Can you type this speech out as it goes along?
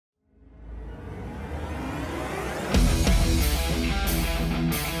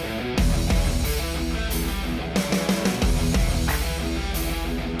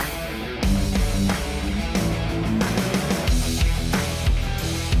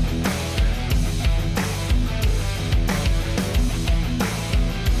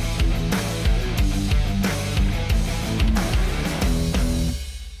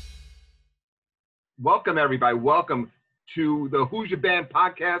Welcome, everybody. Welcome to the Who's Your Band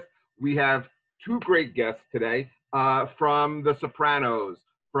podcast. We have two great guests today from The Sopranos,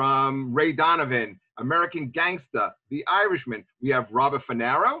 from Ray Donovan, American Gangster, The Irishman. We have Robert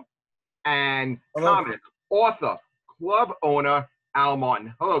Funaro and comic, author, club owner, Al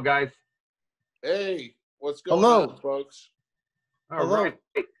Morton. Hello, guys. Hey, what's going on, folks? All right.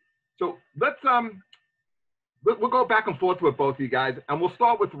 So let's we'll go back and forth with both of you guys, and we'll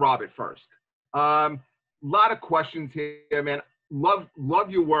start with Robert first. A lot of questions here, man. Love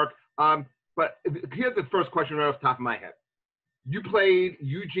your work. But here's the first question right off the top of my head. You played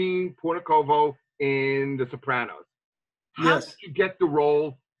Eugene Pornicovo in The Sopranos. How did you get the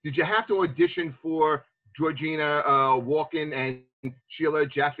role? Did you have to audition for Georgina Walken and Sheila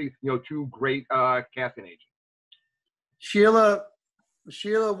Jaffe, two great casting agents? Sheila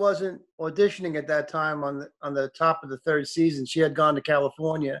wasn't auditioning at that time on the top of the third season. She had gone to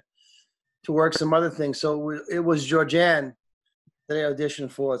California to work some other things. So it was Georgianne that I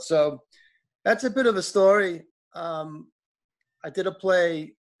auditioned for. So that's a bit of a story. I did a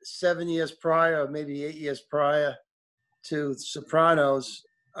play 7 years prior, maybe 8 years prior to Sopranos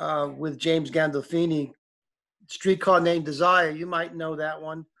with James Gandolfini, Streetcar Named Desire. You might know that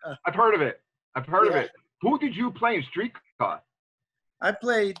one. I've heard of it. I've heard of it. Who did you play in Streetcar? I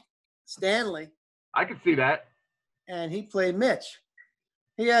played Stanley. I could see that. And he played Mitch.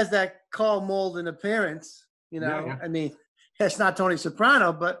 He has that Carl Malden appearance, Yeah. I mean, it's not Tony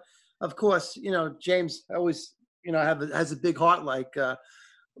Soprano, but of course, James always, has a big heart like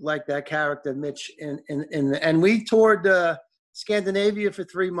that character, Mitch. And we toured Scandinavia for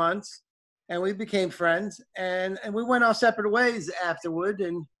 3 months, and we became friends, and we went our separate ways afterward.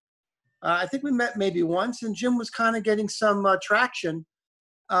 And I think we met maybe once, and Jim was kind of getting some traction.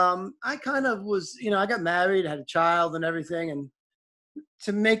 I kind of was, I got married, had a child and everything. And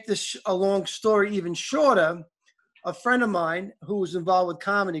to make this a long story even shorter, a friend of mine who was involved with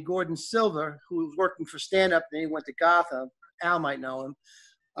comedy, Gordon Silver, who was working for stand-up, and he went to Gotham. Al might know him.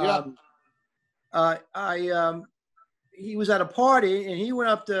 He was at a party, and he went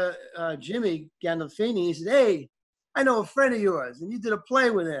up to Jimmy Gandolfini. He said, "Hey, I know a friend of yours, and you did a play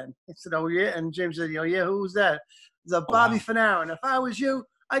with him." I said, "Oh, yeah?" And James said, "Oh, yeah, who was that?" It was Bobby Funaro. And if I was you,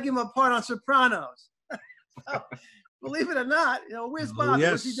 I'd give him a part on Sopranos. So, believe it or not, where's Bobby?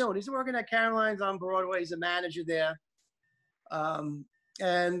 What's he doing? He's working at Caroline's on Broadway. He's a manager there.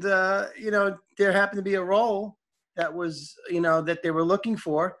 There happened to be a role that was, that they were looking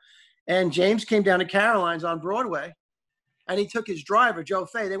for. And James came down to Caroline's on Broadway, and he took his driver, Joe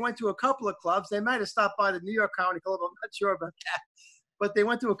Fay. They went to a couple of clubs. They might have stopped by the New York Comedy Club. I'm not sure about that. But they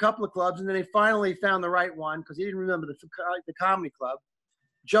went to a couple of clubs, and then they finally found the right one because he didn't remember the comedy club.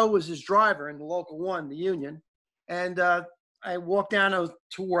 Joe was his driver in the local one, the Union. And I walked down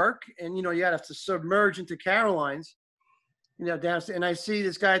to work, and, you have to submerge into Caroline's, downstairs. And I see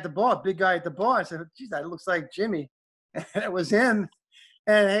this guy at the bar, big guy at the bar. I said, "Geez, that looks like Jimmy." And it was him.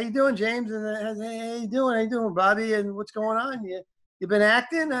 And, "How you doing, James?" And I said, "Hey, how you doing, Bobby? And what's going on? You been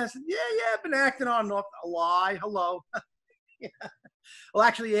acting?" And I said, yeah, I've been acting on and off." A lie. Hello. Yeah. Well,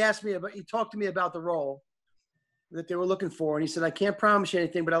 actually, he talked to me about the role that they were looking for. And he said, "I can't promise you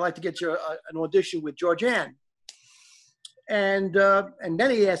anything, but I'd like to get you an audition with Georgianne." And then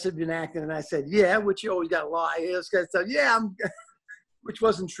he asked if I'd been acting, and I said, "Yeah," which you always got to lie. He was going to say, "Yeah, I'm," which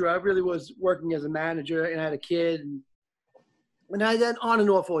wasn't true. I really was working as a manager, and I had a kid, and I had on and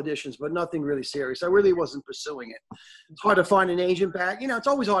off auditions, but nothing really serious. I really wasn't pursuing it. It's hard to find an agent back. It's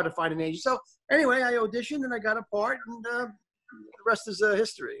always hard to find an agent. So anyway, I auditioned, and I got a part, and the rest is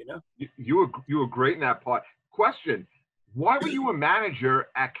history. You were great in that part. Question: why were you a manager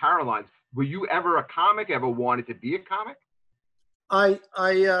at Caroline's? Were you ever a comic? Ever wanted to be a comic? I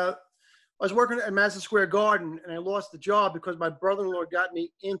was working at Madison Square Garden, and I lost the job because my brother-in-law got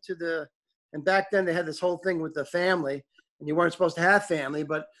me into and back then they had this whole thing with the family, and you weren't supposed to have family,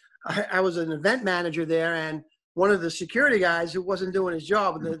 but I was an event manager there, and one of the security guys who wasn't doing his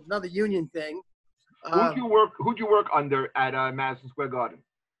job with another union thing. Who'd you work under at Madison Square Garden?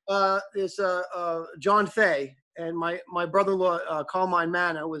 There's John Fay, and my brother-in-law, Carmine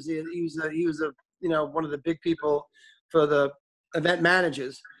Manna, he was one of the big people for the event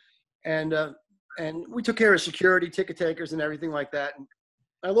managers, and we took care of security, ticket takers, and everything like that. And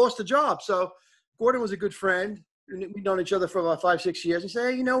I lost the job. So Gordon was a good friend. We'd known each other for about 5-6 years. He said,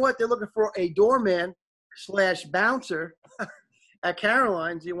 "Hey, you know what? They're looking for a doorman / bouncer at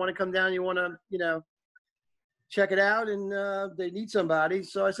Caroline's. You want to come down? You want to, check it out? And they need somebody."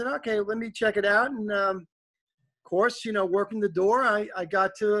 So I said, "Okay, let me check it out." And of course, working the door, I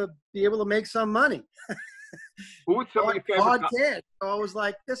got to be able to make some money. Who was some of your favorite? Hard cash. So I was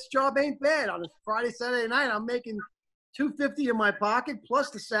like, this job ain't bad. On a Friday, Saturday night, I'm making $250 in my pocket plus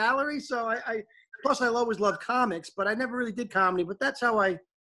the salary. So I always loved comics, but I never really did comedy. But that's how. And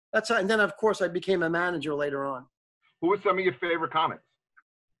then of course I became a manager later on. Who were some of your favorite comics?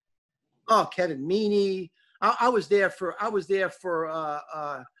 Oh, Kevin Meaney. I was there for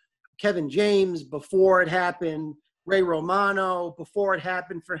Kevin James before it happened. Ray Romano before it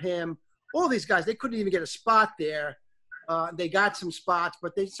happened for him. All these guys, they couldn't even get a spot there. They got some spots,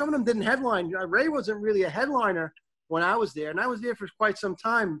 but some of them didn't headline. Ray wasn't really a headliner when I was there, and I was there for quite some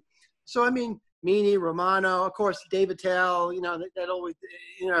time. So I mean, Meaney, Romano, of course, David Tell. That always,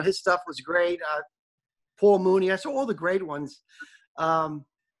 his stuff was great. Paul Mooney. I saw all the great ones.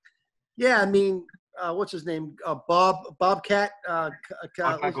 Yeah, I mean, what's his name? Bobcat.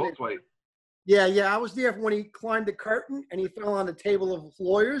 Goldthwait. Yeah. I was there when he climbed the curtain and he fell on the table of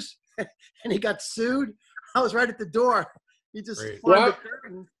lawyers and he got sued. I was right at the door. He just climbed the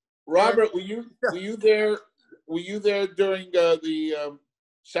curtain. Robert, were you there? Were you there during the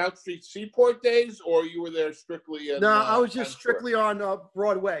South Street Seaport days, or you were there strictly? No, I was just strictly on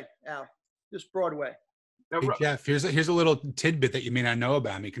Broadway, Al. Just Broadway. Hey, Jeff, here's a little tidbit that you may not know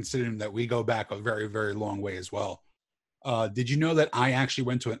about me, considering that we go back a very, very long way as well. Did you know that I actually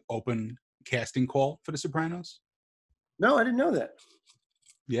went to an open casting call for The Sopranos? No, I didn't know that.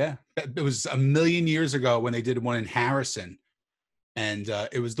 Yeah, it was a million years ago when they did one in Harrison, and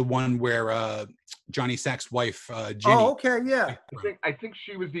it was the one where Johnny Sack's wife, Ginny. Oh, okay, yeah. I think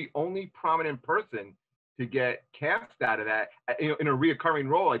she was the only prominent person to get cast out of that in a reoccurring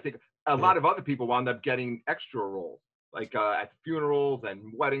role. I think a lot of other people wound up getting extra roles, like at funerals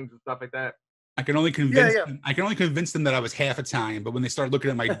and weddings and stuff like that. I can only convince them that I was half Italian, but when they started looking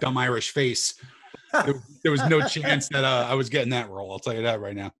at my dumb Irish face, there was no chance that I was getting that role. I'll tell you that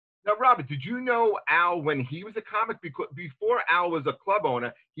right now. Now, Robert, did you know Al when he was a comic? Because before Al was a club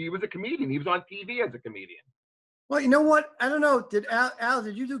owner, he was a comedian. He was on TV as a comedian. Well, you know what? I don't know. Did Al,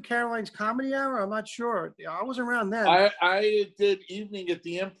 did you do Caroline's Comedy Hour? I'm not sure. I wasn't around then. I did Evening at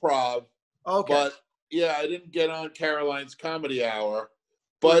the Improv. Okay. But yeah, I didn't get on Caroline's Comedy Hour.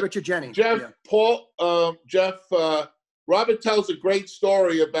 But Richard Jennings. Robert tells a great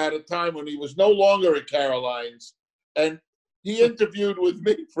story about a time when he was no longer at Caroline's, and he interviewed with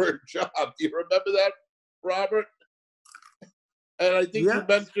me for a job. Do you remember that, Robert? And I think you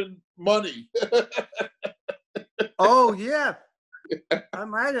mentioned money. Oh, yeah. I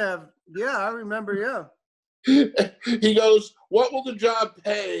might have. Yeah, I remember, yeah. He goes, "What will the job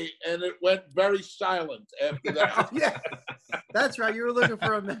pay?" And it went very silent after that. Oh, yeah, that's right. You were looking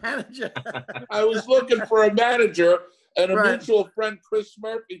for a manager. I was looking for a manager, and a mutual friend, Chris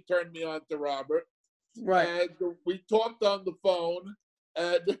Murphy, turned me on to Robert. Right. And we talked on the phone,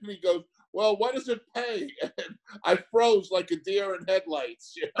 and then he goes, "Well, what does it pay?" And I froze like a deer in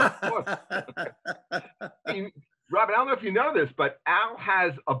headlights. Robert, I don't know if you know this, but Al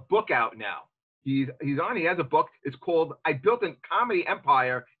has a book out now. He has a book. It's called "I Built a Comedy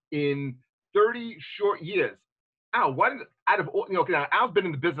Empire in 30 Short Years." Al, Al's been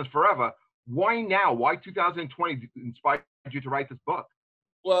in the business forever. Why now? Why 2020 inspired you to write this book?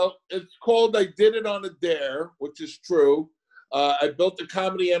 Well, it's called "I Did It on a Dare," which is true. I built a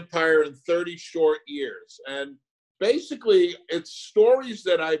comedy empire in 30 short years. And basically, it's stories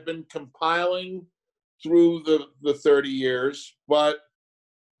that I've been compiling through the 30 years. But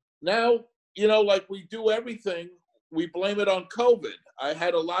now, like we do everything, we blame it on COVID. I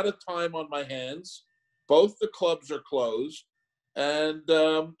had a lot of time on my hands. Both the clubs are closed. And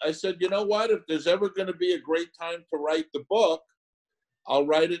I said, you know what? If there's ever going to be a great time to write the book, I'll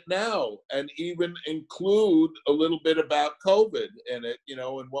write it now and even include a little bit about COVID in it,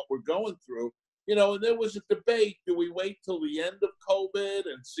 and what we're going through. And there was a debate. Do we wait till the end of COVID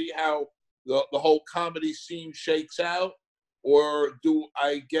and see how the whole comedy scene shakes out? Or do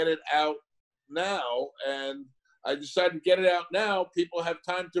I get it out now? And I decided to get it out now. People have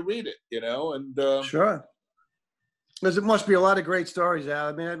time to read it, and sure. Because it must be a lot of great stories, Al.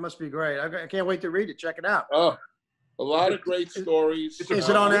 I mean, it must be great. I can't wait to read it. Check it out. Oh, a lot of great stories. Is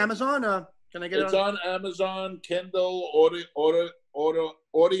it on Amazon? Can I get it? It's on Amazon, Kindle,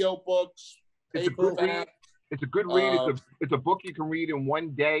 audio books, paperback. It's a good read. It's a book you can read in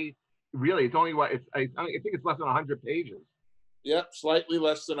one day. Really, it's only I think it's less than 100 pages. Yep, slightly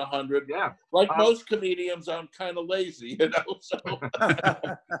less than 100. Yeah. Like most comedians, I'm kind of lazy, So.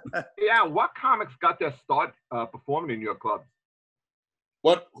 Yeah. What comics got their start performing in your club?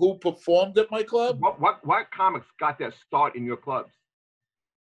 Who performed at my club? What comics got their start in your clubs?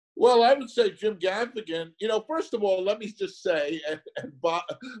 Well, I would say Jim Gaffigan. You know, first of all, let me just say, and Bob,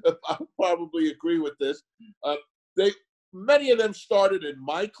 I'll probably agree with this. They Many of them started in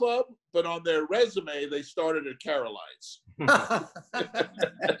my club, but on their resume they started at Caroline's.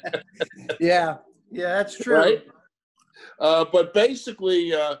 Yeah, that's true. Right. But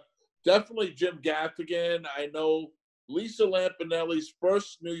basically, definitely Jim Gaffigan. I know Lisa Lampanelli's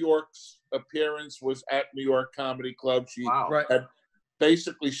first New York's appearance was at New York Comedy Club. She had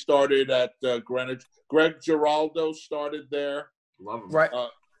basically started at Greenwich. Greg Giraldo started there. Love him. Right.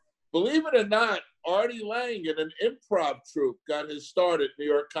 Believe it or not, Artie Lang in an improv troupe got his start at New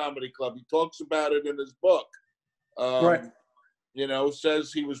York Comedy Club. He talks about it in his book. Right. You know,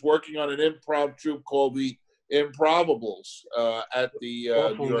 says he was working on an improv troupe called the Improbables at the New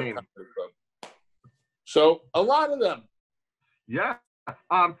York Comedy Club. So a lot of them. Yeah.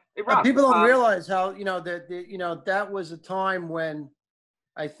 Hey, Rob, people don't realize how, that was a time when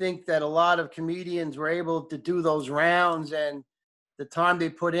I think that a lot of comedians were able to do those rounds, and the time they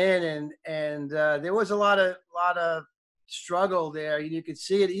put in, and there was a lot of struggle there. You could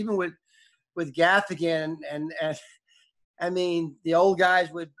see it even with Gaffigan, and I mean, the old guys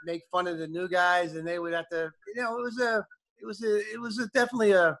would make fun of the new guys, and they would have to, it was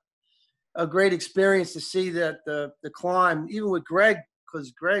definitely a great experience to see that the climb, even with Greg,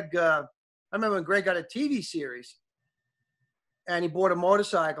 because Greg, I remember when Greg got a TV series, and he bought a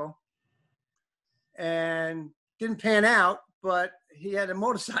motorcycle, and didn't pan out, but he had a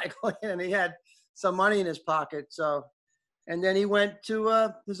motorcycle and he had some money in his pocket. So, and then he went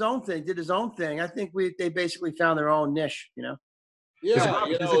to his own thing, did his own thing. I think they basically found their own niche, Yeah,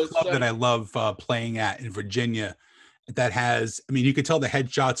 there's a club that I love playing at in Virginia that has, I mean, you could tell the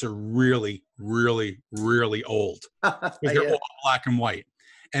headshots are really, really, really old because they're all black and white.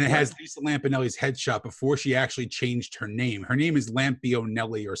 And it has Lisa Lampanelli's headshot before she actually changed her name. Her name is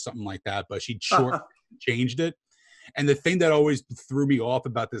Lampionelli or something like that, but she changed it. And the thing that always threw me off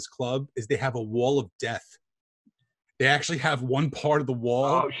about this club is they have a wall of death. They actually have one part of the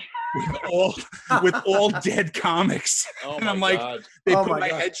wall with all dead comics. And I'm like, they put my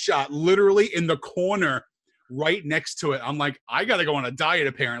headshot literally in the corner right next to it. I'm like, I got to go on a diet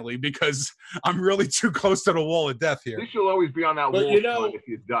apparently because I'm really too close to the wall of death here. This will always be on that wall if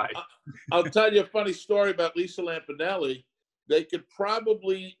you die. I'll tell you a funny story about Lisa Lampanelli. They could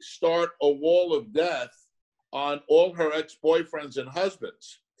probably start a wall of death on all her ex-boyfriends and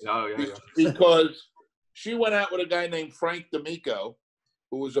husbands. Oh, yeah. Because she went out with a guy named Frank D'Amico,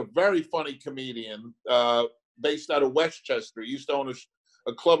 who was a very funny comedian based out of Westchester. He used to own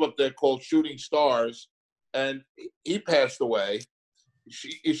a club up there called Shooting Stars, and he passed away.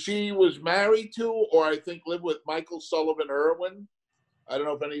 She was married to, or I think lived with, Michael Sullivan Irwin. I don't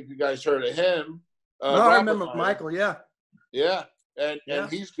know if any of you guys heard of him. I remember Michael, yeah. Yeah, and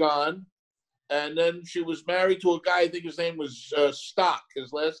he's gone. And then she was married to a guy, I think his name was Stock.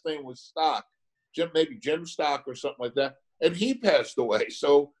 His last name was Stock. Jim Stock or something like that. And he passed away.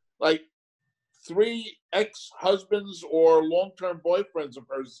 So, like, 3 ex-husbands or long-term boyfriends of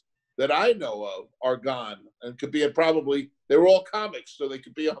hers that I know of are gone and could be they were all comics, so they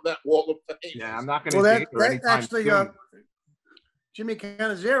could be on that wall of fame. Yeah, I'm not going to date her anytime actually, soon. Jimmy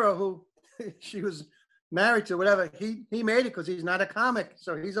Canizero, who she was married to, whatever, he made it because he's not a comic,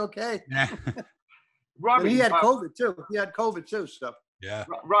 so he's okay. Yeah. Rob, and he had COVID too. So yeah.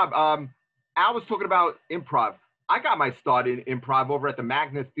 Rob, Al was talking about improv. I got my start in improv over at the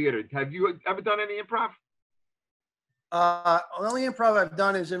Magnet Theater. Have you ever done any improv? The only improv I've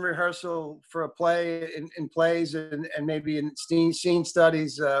done is in rehearsal for a play, in plays, and maybe in scene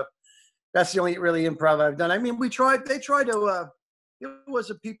studies. That's the only really improv I've done. I mean, they tried to. It was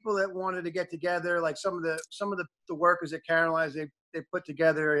the people that wanted to get together, like some of the workers at Caroline's. They put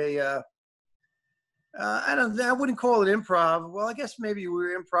together a. I wouldn't call it improv. Well, I guess maybe we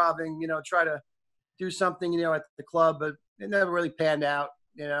were improvising. Try to do something, at the club, but it never really panned out.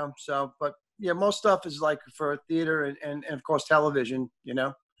 So, but yeah, most stuff is like for theater and of course television.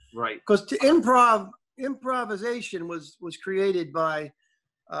 Right. Because improvisation was created by.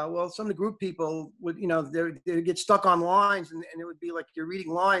 Some of the group people would, they get stuck on lines and it would be like you're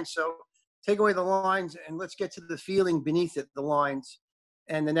reading lines. So take away the lines and let's get to the feeling beneath it, the lines.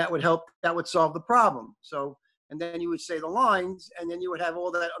 And then that would solve the problem. So, and then you would say the lines and then you would have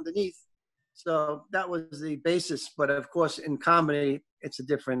all that underneath. So that was the basis. But of course, in comedy, it's a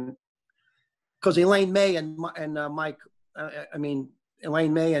different, because Elaine May and Mike,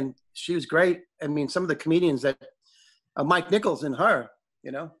 Elaine May, and she was great. I mean, some of the comedians that, Mike Nichols and her,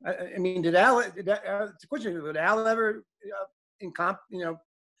 did Al? It's a question. Would Al ever,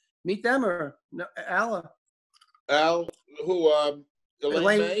 meet them or no? Al, who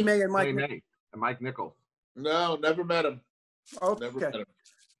Elaine May? And Mike. Elaine May and Mike Nichols. No, never met him. Okay. Never met him.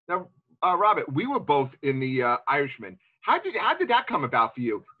 Now, Robert, we were both in the Irishman. How did that come about for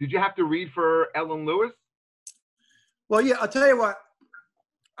you? Did you have to read for Ellen Lewis? Well, yeah, I'll tell you what.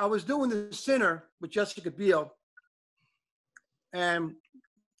 I was doing The Sinner with Jessica Biel, and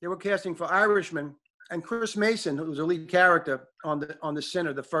they were casting for Irishman, and Chris Mason, who was a lead character on the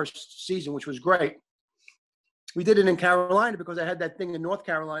Sinner, the first season, which was great. We did it in Carolina because I had that thing in North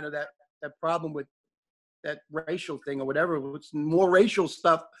Carolina, that problem with that racial thing or whatever. It was more racial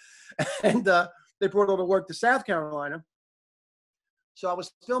stuff, and they brought all the work to South Carolina. So I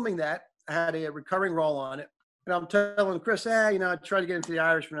was filming that. I had a recurring role on it. And I'm telling Chris, I tried to get into the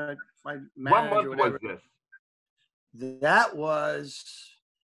Irishman. My manager, what month was this? That was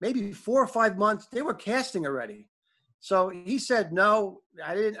maybe 4 or 5 months. They were casting already. So he said, no,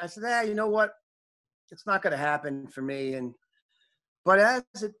 I didn't. I said, you know what? It's not going to happen for me. But as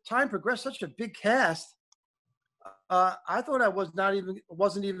the time progressed, such a big cast, I thought I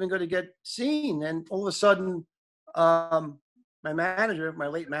wasn't even going to get seen. And all of a sudden, my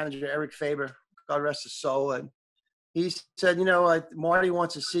late manager, Eric Faber, God rest his soul, and he said, Marty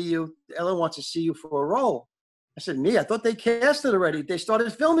wants to see you. Ellen wants to see you for a role. I said, me? I thought they cast it already. They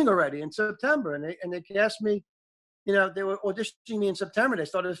started filming already in September, and they cast me. They were auditioning me in September. They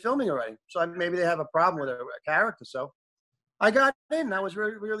started filming already. So maybe they have a problem with a character. So I got in. I was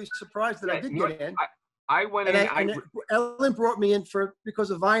really, really surprised that I did get in. I went in. Ellen brought me in because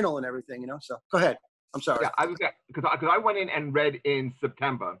of vinyl and everything. So go ahead. I'm sorry. Yeah, because I went in and read in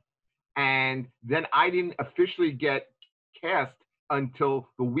September. And then I didn't officially get cast until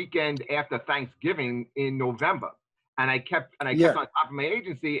the weekend after Thanksgiving in November. And I kept on top of my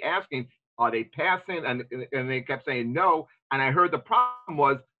agency asking, are they passing? And they kept saying no. And I heard the problem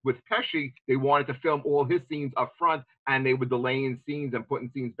was with Pesci, they wanted to film all his scenes up front, and they were delaying scenes and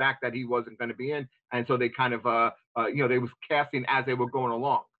putting scenes back that he wasn't going to be in. And so they kind of, they was casting as they were going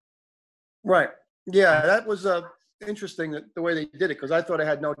along. Right. Yeah, that was interesting the way they did it, because I thought I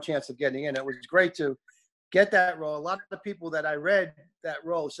had no chance of getting in. It was great to get that role. A lot of the people that I read that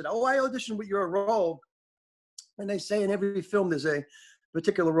role said, I auditioned with your role. And they say in every film there's a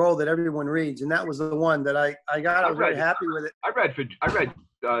particular role that everyone reads, and that was the one that I got. I was very happy with it. I read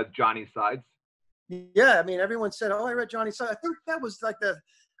Johnny's Sides. Yeah, I mean, everyone said, I read Johnny's Sides.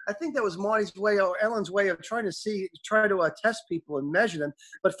 I think that was Marty's way or Ellen's way of trying to test people and measure them.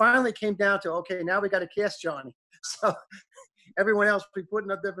 But finally it came down to, okay, now we got to cast Johnny. So everyone else be putting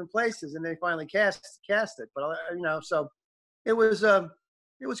up different places, and they finally cast it. But so it was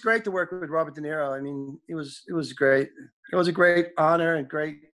great to work with Robert De Niro. I mean, it was great. It was a great honor and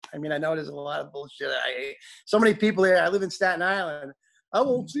great. I mean, I know there's a lot of bullshit. I hate so many people here. I live in Staten Island. I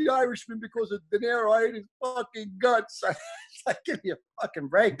won't see Irishman because of De Niro. I hate his fucking guts. I give you a fucking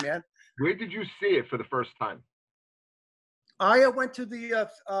break, man. Where did you see it for the first time? I went to the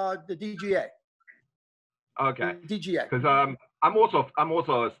DGA. Okay. DGA. Because I'm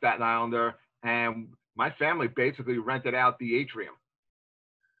also a Staten Islander, and my family basically rented out the atrium.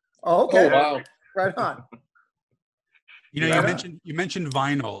 Oh, okay. Oh, wow. Right on. You mentioned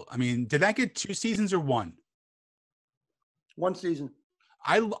vinyl. I mean, did that get 2 seasons or 1? 1 season.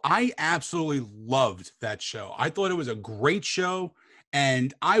 I absolutely loved that show. I thought it was a great show,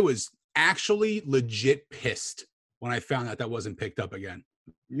 and I was actually legit pissed when I found out that wasn't picked up again.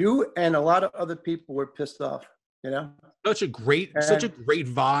 You and a lot of other people were pissed off, Such a great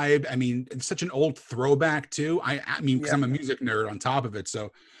vibe. I mean, it's such an old throwback too. I mean, because I'm a music nerd on top of it.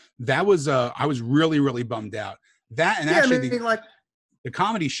 So that was I was really, really bummed out. That and actually the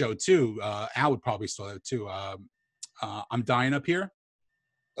comedy show too. Al would probably saw that too. I'm Dying Up Here.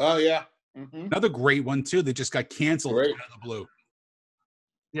 Oh yeah. Mm-hmm. Another great one too. That just got canceled out of the blue.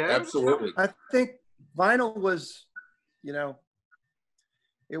 Yeah, absolutely. I think vinyl was, it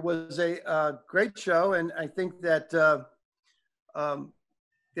was a great show, and I think that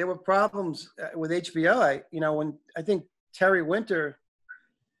there were problems with HBO. When I think Terry Winter,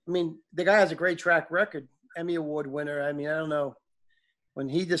 I mean, the guy has a great track record, Emmy Award winner. I mean, I don't know. When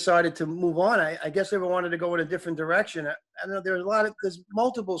he decided to move on, I guess they wanted to go in a different direction. I know there's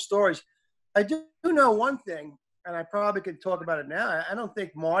multiple stories. I do know one thing, and I probably could talk about it now. I don't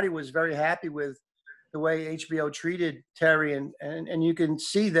think Marty was very happy with the way HBO treated Terry, and you can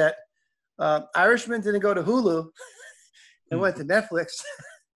see that Irishman didn't go to Hulu. It went to Netflix.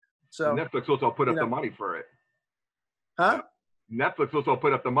 So Netflix also put up the money for it. Huh? Netflix also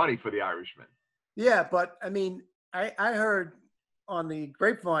put up the money for the Irishman. Yeah, but I mean, I heard on the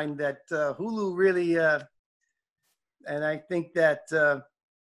grapevine that Hulu really, and I think that,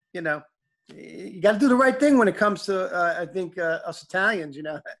 you got to do the right thing when it comes to, I think, us Italians,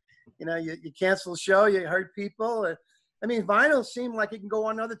 you cancel the show, you hurt people. I mean, vinyl seemed like it can go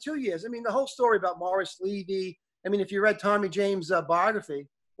on another 2 years. I mean, the whole story about Morris Levy. I mean, if you read Tommy James' autobiography,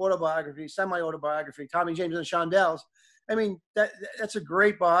 semi-autobiography, Tommy James and the Shondells, I mean, that's a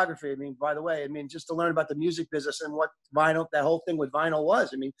great biography. I mean, by the way, I mean, just to learn about the music business and what vinyl, that whole thing with vinyl was.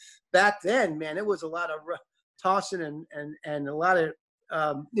 I mean, back then, man, it was a lot of tossing and a lot of,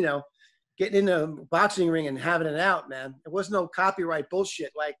 getting in a boxing ring and having it out, man. There was no copyright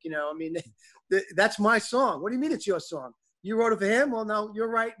bullshit. Like, I mean, that's my song. What do you mean it's your song? You wrote it for him? Well, no, you're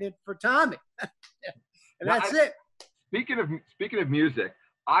writing it for Tommy. And that's it. Speaking of music,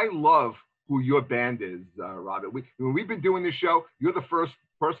 I love who your band is, Robert. When we've been doing this show, you're the first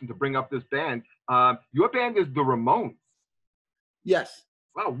person to bring up this band. Your band is the Ramones. Yes.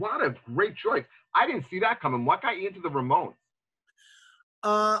 Wow, what a great choice. I didn't see that coming. What got you into the Ramones?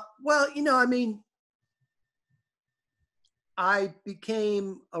 Well, I mean, I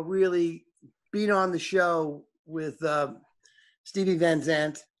became being on the show with Stevie Van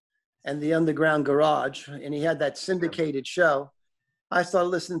Zandt and the Underground Garage, and he had that syndicated show. I started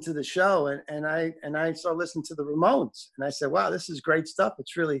listening to the show, and I started listening to the Ramones, and I said, wow, this is great stuff.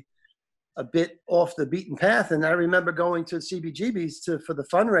 It's really a bit off the beaten path. And I remember going to CBGB's for the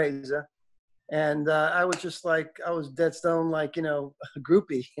fundraiser, and I was just like, I was dead stone, like, a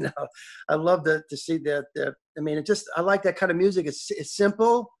groupie. I love to see that. I mean, I like that kind of music. It's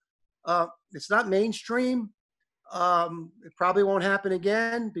simple. It's not mainstream. It probably won't happen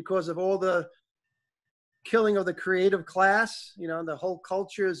again because of all the killing of the creative class. The whole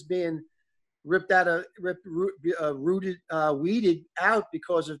culture is being ripped out of, weeded out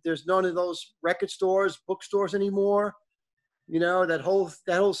because there's none of those record stores, bookstores anymore. That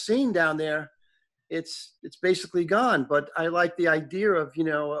whole scene down there, it's basically gone. But I like the idea of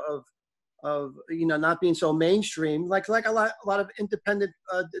not being so mainstream, like a lot of independent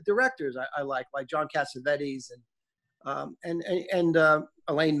directors I like John Cassavetes and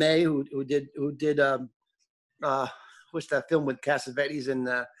Elaine May, who did what's that film with Cassavetes and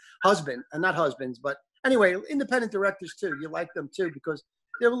Husband, not Husbands, but anyway, independent directors too. You like them too because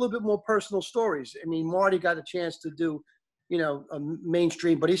they have a little bit more personal stories. I mean, Marty got a chance to do, a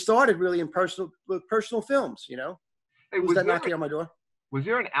mainstream, but he started really in personal films. Hey, who's that knocking on my door? Was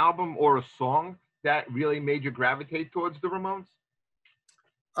there an album or a song that really made you gravitate towards the Ramones?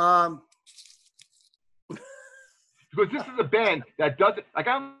 Because this is a band that doesn't, like,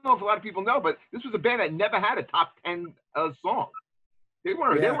 I don't know if a lot of people know, but this was a band that never had a top 10 song. They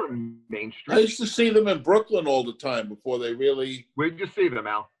were mainstream. I used to see them in Brooklyn all the time before they really. Where'd you see them,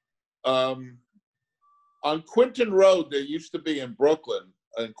 Al? On Quinton Road, they used to be in Brooklyn,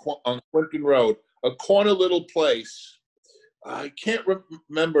 on Quinton Road, a corner little place. I can't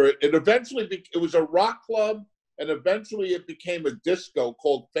remember it. It eventually it was a rock club, and eventually it became a disco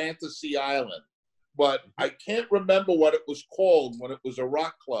called Fantasy Island. But I can't remember what it was called when it was a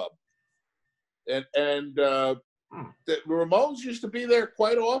rock club. And the Ramones used to be there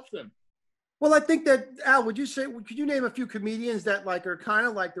quite often. Well, I think that, Al, could you name a few comedians that are kind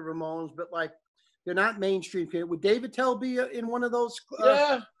of like the Ramones, but they're not mainstream? Would Dave Attell be in one of those?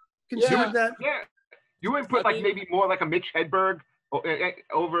 Considered that? Yeah. You would put maybe more like a Mitch Hedberg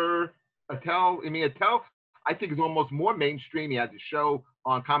over Attell. I mean, Attell, I think, is almost more mainstream. He has a show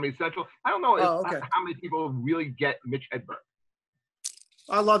on Comedy Central. I don't know how many people really get Mitch Hedberg.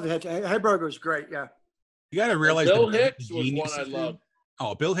 I love it. Hedberg was great, yeah. You got to realize Bill Hicks was one I loved.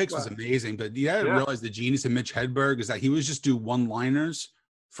 Oh, Bill Hicks was amazing, but you got to realize the genius of Mitch Hedberg is that he would just do one-liners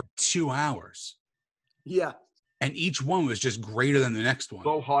for 2 hours. Yeah. And each one was just greater than the next one.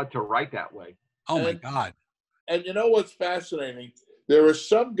 So hard to write that way. Oh, my God. And you know what's fascinating? There are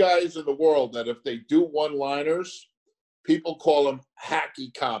some guys in the world that if they do one-liners, people call them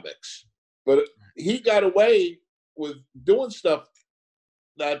hacky comics. But he got away with doing stuff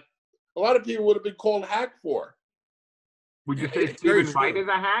that a lot of people would have been called hack for. Would you say Stephen Wright is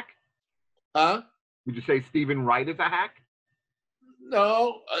a hack? Huh? Would you say Stephen Wright is a hack?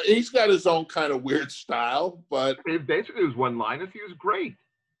 No, he's got his own kind of weird style, but basically it was one-liners. He was great.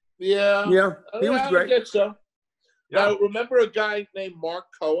 Yeah, he was great. I guess so. Yeah. Now, remember a guy named Mark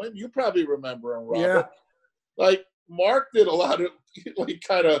Cohen? You probably remember him, Robert. Yeah. Mark did a lot of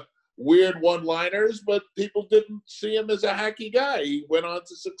kind of weird one-liners, but people didn't see him as a hacky guy. He went on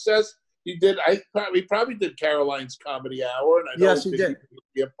to success. He probably did Caroline's Comedy Hour, and I know he did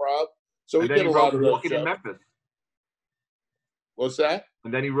improv. So he did a lot of Walking in Memphis. What's that?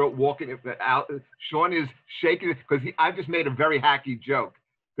 And then he wrote Walking Out. Sean is shaking because I just made a very hacky joke.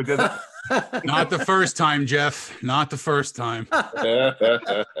 Not the first time, Jeff. Not the first time.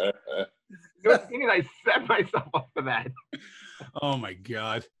 The thing is, I set myself up for that. Oh my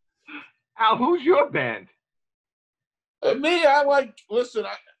God. Al, who's your band? Me, listen,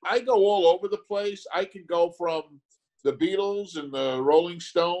 I go all over the place. I can go from the Beatles and the Rolling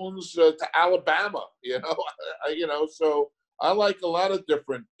Stones to Alabama, so I like a lot of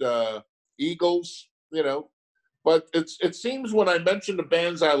different Eagles, but it seems when I mention the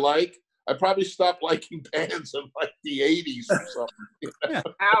bands I like, I probably stopped liking bands in like the 80s or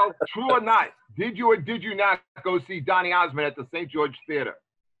something. Al, true or not, did you or did you not go see Donny Osmond at the St. George Theater?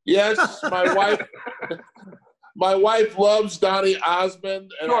 Yes, my wife loves Donny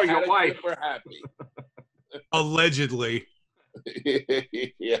Osmond, and sure, I had your to wife. keep her happy. Allegedly.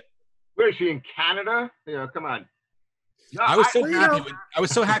 Yeah. Where is she, in Canada? Come on. No, I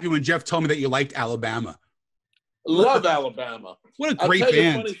was so happy when Jeff told me that you liked Alabama. Love Alabama. What a great I'll tell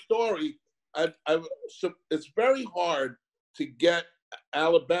band. you a funny story. It's very hard to get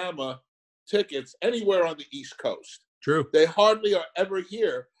Alabama tickets anywhere on the East Coast. True. They hardly are ever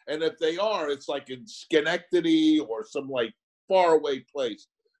here. And if they are, it's like in Schenectady or some like faraway place.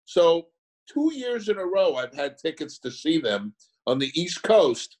 So 2 years in a row, I've had tickets to see them on the East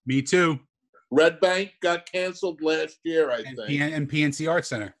Coast. Me too. Red Bank got canceled last year, I think. And PNC Arts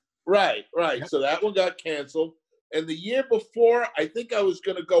Center. Right. Yep. So that one got canceled. And the year before, I think I was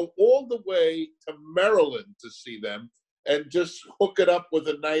going to go all the way to Maryland to see them and just hook it up with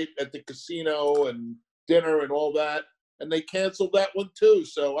a night at the casino and dinner and all that. And they canceled that one too.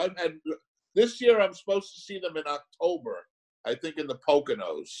 So this year I'm supposed to see them in October, I think in the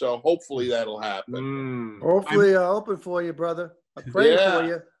Poconos. So hopefully that'll happen. Hopefully I'll open for you, brother. I'm praying for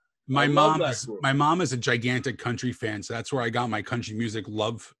you. My mom is a gigantic country fan, so that's where I got my country music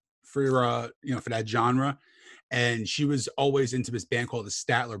love for for that genre. And she was always into this band called the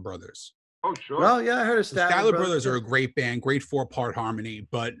Statler Brothers. Oh, sure. Well, yeah, I heard of The Statler Brothers are a great band, great 4-part harmony,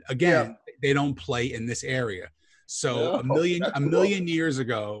 but again, they don't play in this area. So a million years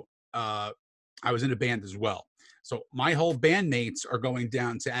ago, I was in a band as well. So my whole bandmates are going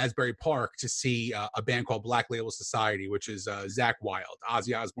down to Asbury Park to see a band called Black Label Society, which is Zakk Wylde,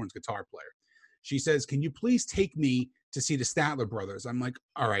 Ozzy Osbourne's guitar player. She says, "Can you please take me to see the Statler Brothers?" I'm like,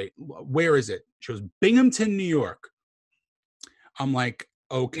 "All right, where is it?" She goes, "Binghamton, New York." I'm like,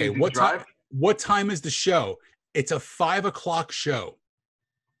 "Okay, what time is the show?" It's a 5 o'clock show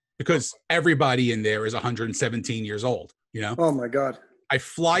because everybody in there is 117 years old, Oh my God. I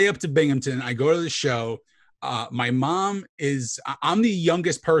fly up to Binghamton. I go to the show. My mom I'm the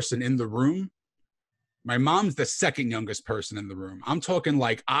youngest person in the room. My mom's the second youngest person in the room. I'm talking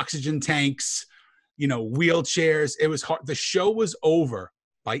like oxygen tanks, wheelchairs. It was hard. The show was over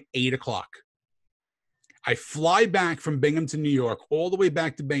by 8 o'clock. I fly back from Binghamton, New York, all the way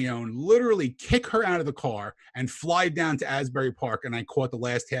back to Bayonne, literally kick her out of the car and fly down to Asbury Park. And I caught the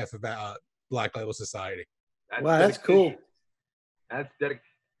last half of Black Label Society. That's cool. That's dedication.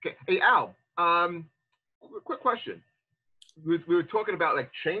 Okay. Hey, Al, quick question. We were talking about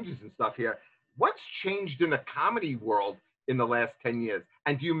like changes and stuff here. What's changed in the comedy world in the last 10 years?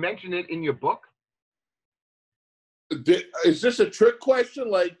 And do you mention it in your book? Is this a trick question?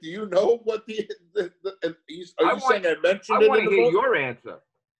 Like, do you know what are you saying I mentioned it? I want to hear book? your answer.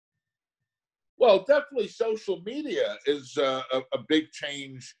 Well, definitely social media is a big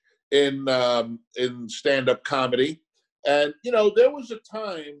change in stand-up comedy. And, there was a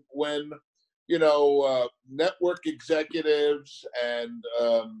time when, network executives and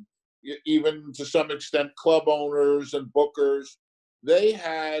even to some extent club owners and bookers, they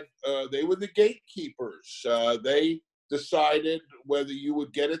were the gatekeepers. They decided whether you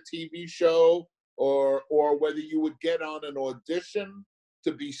would get a TV show or whether you would get on an audition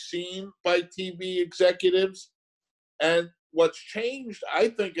to be seen by TV executives. And what's changed, I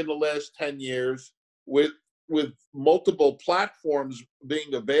think, in the last 10 years with multiple platforms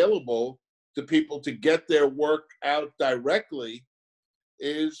being available to people to get their work out directly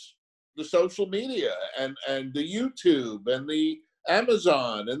is the social media and the YouTube and the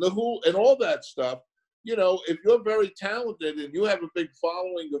Amazon and the Hulu and all that stuff. If you're very talented and you have a big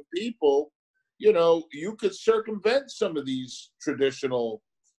following of people, you could circumvent some of these traditional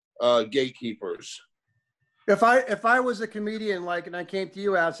gatekeepers. If I was a comedian, and I came to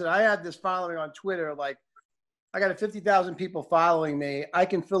you and said, I had this following on Twitter, I got 50,000 people following me. I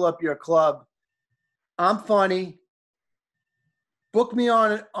can fill up your club. I'm funny. Book me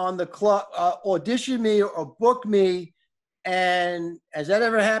on the club, audition me or book me. And has that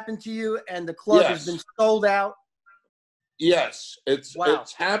ever happened to you? And the club has been sold out? Yes, it's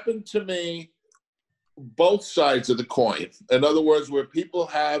happened to me, both sides of the coin. In other words, where people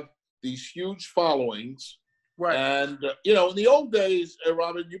have these huge followings Right. And, you know, in the old days,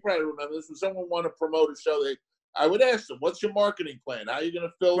 Robin, you probably remember this, when someone wanted to promote a show, I would ask them, what's your marketing plan? How are you going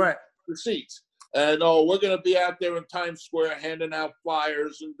to fill the seats? And, oh, we're going to be out there in Times Square handing out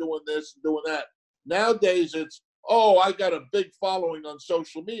flyers and doing this and doing that. Nowadays, it's, oh, I got a big following on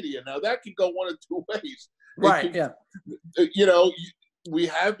social media. Now, that could go one of two ways. Right, You know, we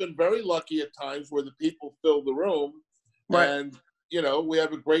have been very lucky at times where the people fill the room. Right. And, you know, we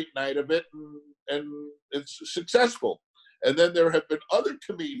have a great night of it, and it's successful. And then there have been other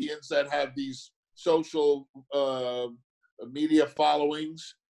comedians that have these social media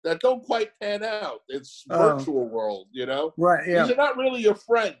followings that don't quite pan out. It's virtual world, you know? Right, yeah. These are not really your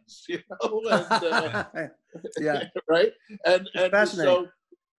friends, you know? And, yeah. Right? And so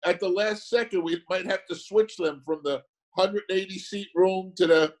at the last second, we might have to switch them from the 180-seat room to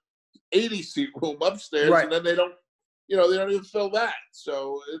the 80-seat room upstairs, and then they don't even fill that.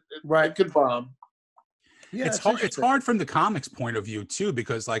 So it could bomb. Yeah, it's hard. It's hard from the comics point of view too,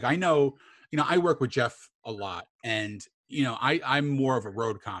 because like I know, you know, I work with Jeff a lot, and you know, I'm more of a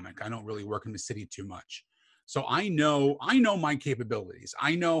road comic. I don't really work in the city too much, so I know my capabilities.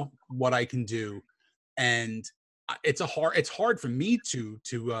 I know what I can do, and it's hard for me to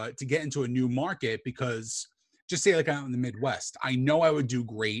get into a new market, because just say like out in the Midwest, I know I would do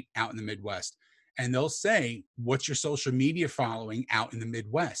great out in the Midwest, and they'll say, "What's your social media following out in the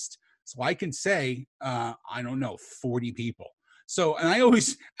Midwest?" So I can say, I don't know, 40 people. So, and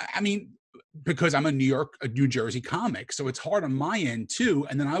I mean, because I'm a New Jersey comic, so it's hard on my end too.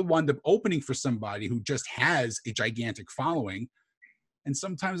 And then I wind up opening for somebody who just has a gigantic following, and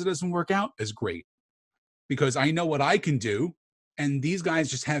sometimes it doesn't work out as great because I know what I can do, and these guys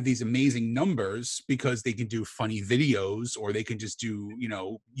just have these amazing numbers because they can do funny videos, or they can just do, you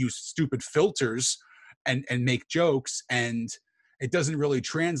know, use stupid filters and make jokes, and it doesn't really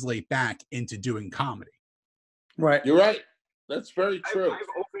translate back into doing comedy. Right. You're right. That's very true. I've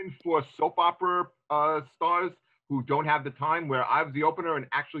opened for soap opera stars who don't have the time, where I was the opener and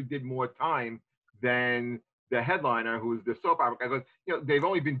actually did more time than the headliner, who's the soap opera guy. Because, you know, they've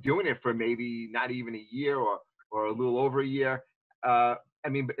only been doing it for maybe not even a year or a little over a year. I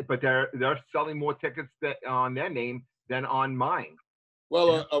mean, but they're selling more tickets on their name than on mine.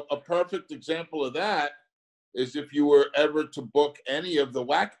 Well, a perfect example of that is if you were ever to book any of the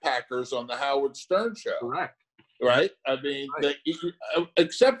Whack Packers on the Howard Stern show. Correct. Right? I mean,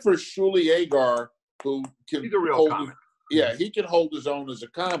 except for Shuli Agar, who can He's a real comic. He can hold his own as a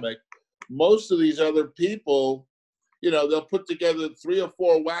comic. Most of these other people, you know, they'll put together 3 or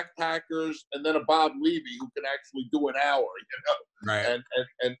 4 Whack Packers and then a Bob Levy who can actually do an hour, you know, right,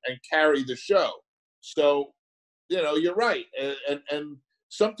 and carry the show. So, you know, you're right. And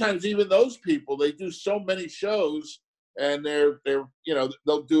sometimes even those people, they do so many shows, and they're you know,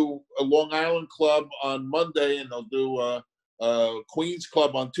 they'll do a Long Island club on Monday, and they'll do a Queens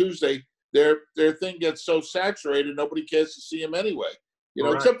club on Tuesday. Their thing gets so saturated, nobody cares to see him anyway. You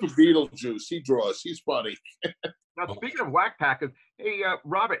know, except for Beetlejuice. He draws. He's funny. Now, speaking of Whack Packers, hey,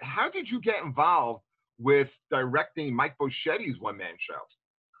 Robert, how did you get involved with directing Mike Boschetti's one-man show?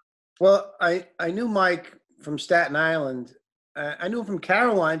 Well, I knew Mike from Staten Island. I knew him from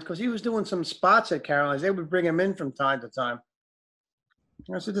Caroline's because he was doing some spots at Caroline's. They would bring him in from time to time.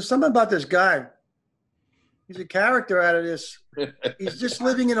 And I said, there's something about this guy. He's a character out of this. He's just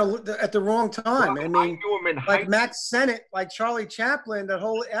living at the wrong time. Well, I mean, like Matt Sennett, like Charlie Chaplin, that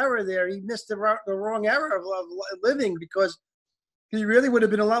whole era there, he missed the wrong era of living, because he really would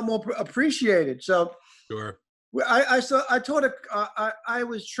have been a lot more appreciated. So sure. I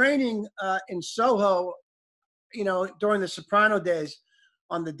was training in Soho, you know, during the Soprano days.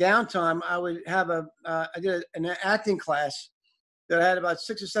 On the downtime, I would have I did an acting class that I had about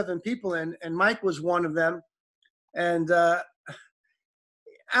 6 or 7 people in, and Mike was one of them. And all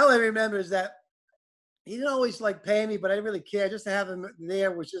I remember is that he didn't always like pay me, but I didn't really care. Just to have him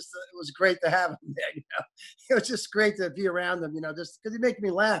there was just, it was great to have him there, you know. It was just great to be around him, you know, just because he made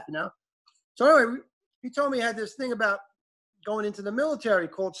me laugh, you know. So anyway, he told me he had this thing about going into the military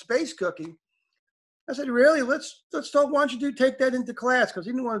called space cooking. I said, really? Let's talk. Why don't you take that into class? Because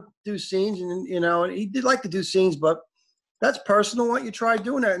he didn't want to do scenes, and you know, he did like to do scenes, but that's personal. Why don't you try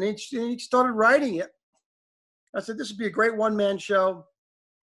doing that? And he started writing it. I said, this would be a great one-man show.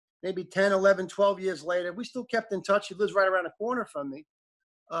 Maybe 10, 11, 12 years later, we still kept in touch. He lives right around the corner from me.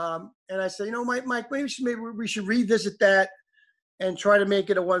 And I said, you know, Mike, maybe we should revisit that and try to make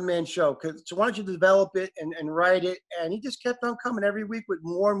it a one-man show. So why don't you develop it and write it? And he just kept on coming every week with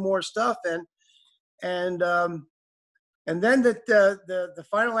more and more stuff. And then the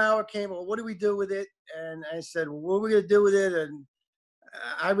final hour came. Well, what do we do with it? And I said, well, what are we going to do with it? And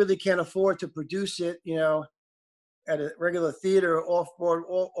I really can't afford to produce it, you know. at a regular theater or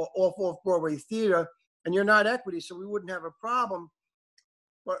off Broadway theater, and you're not equity, so we wouldn't have a problem.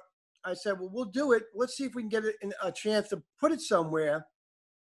 But I said, well, we'll do it. Let's see if we can get a chance to put it somewhere.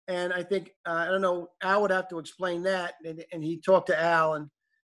 And I think, I don't know, Al would have to explain that. And he talked to Al,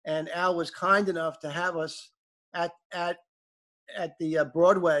 and Al was kind enough to have us at the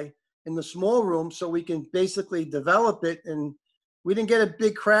Broadway in the small room so we can basically develop it. And we didn't get a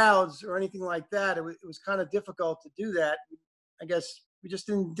big crowds or anything like that. It was kind of difficult to do that. I guess we just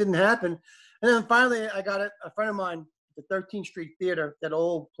didn't happen. And then finally I got a friend of mine, the 13th Street Theater, that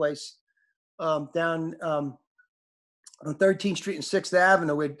old place down on 13th Street and 6th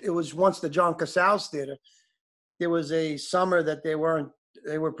Avenue. It was once the John Casals Theater. There was a summer that they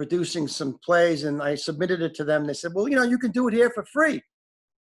were producing some plays, and I submitted it to them. They said, well, you can do it here for free.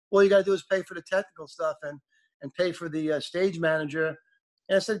 All you got to do is pay for the technical stuff and pay for the stage manager.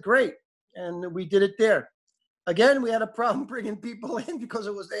 And I said, great. And we did it there. Again, we had a problem bringing people in because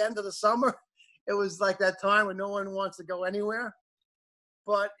it was the end of the summer. It was like that time when no one wants to go anywhere.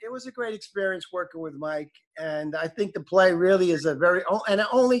 But it was a great experience working with Mike. And I think the play really is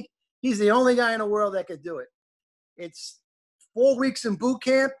he's the only guy in the world that could do it. It's 4 weeks in boot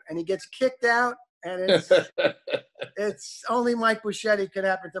camp and he gets kicked out. And it's only Mike Buscetti could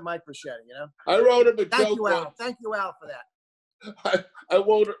happen to Mike Buscetti, I wrote him a Thank joke you, Al. once. Thank you, Al, for that. I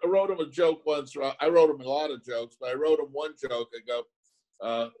wrote him a joke once. I wrote him a lot of jokes, but I wrote him one joke. I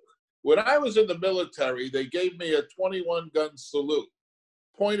go, when I was in the military, they gave me a 21-gun salute,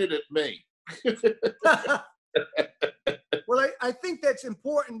 pointed at me. Well, I think that's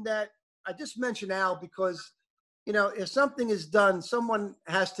important that I just mentioned Al because, if something is done, someone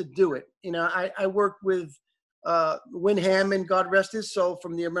has to do it. I worked with Win Hammond, God rest his soul,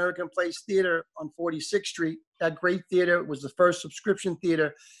 from the American Place Theater on 46th Street. That great theater. It was the first subscription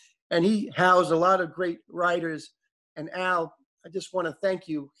theater, and he housed a lot of great writers. And Al, I just want to thank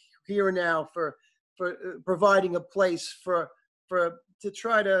you here and now for providing a place to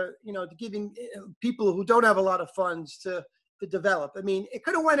try to, to giving people who don't have a lot of funds to develop. I mean, it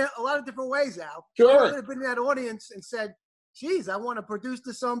could have went a lot of different ways, Al. Sure. I could have been in that audience and said, geez, I want to produce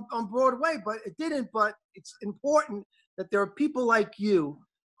this on Broadway, but it didn't. But it's important that there are people like you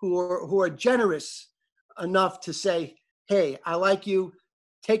who are generous enough to say, hey, I like you,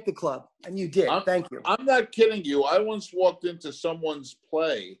 take the club. And you did. Thank you. I'm not kidding you. I once walked into someone's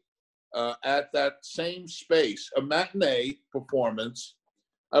play at that same space, a matinee performance.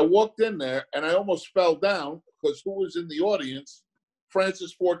 I walked in there and I almost fell down because who was in the audience?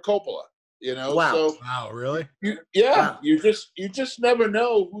 Francis Ford Coppola. Wow. So wow, really? Wow. You just never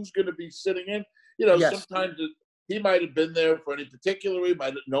know who's going to be sitting in. Yes. Sometimes he might have been there for any particular. He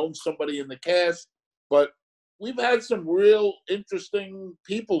might have known somebody in the cast, but we've had some real interesting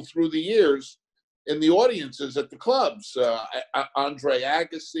people through the years in the audiences at the clubs. Andre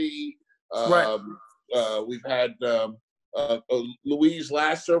Agassi. Right. We've had Louise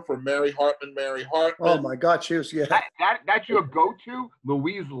Lasser from Mary Hartman. Oh my God, she was, yeah. That's your go-to,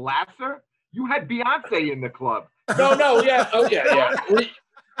 Louise Lasser? You had Beyonce in the club. No, yeah. Oh,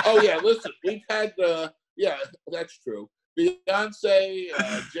 yeah. Listen, we've had, yeah, that's true. Beyonce,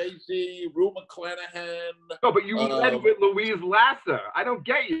 Jay-Z, Rue McClanahan. No, but you led with Louise Lasser. I don't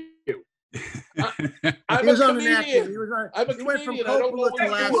get you. I'm He was a on an acting. comedian. I'm a He went from comedian. I don't know Coppola to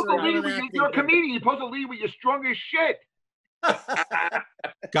what Lasser. You're a comedian. You're supposed to lead with your strongest shit.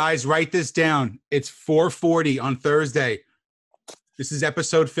 Guys, write this down. It's 4:40 on Thursday. This is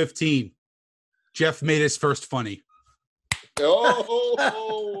episode 15. Jeff made his first funny.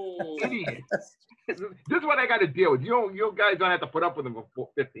 Oh, Idiot. This is what I got to deal with. You guys don't have to put up with him for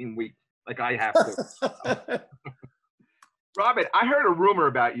 15 weeks like I have to. Robert, I heard a rumor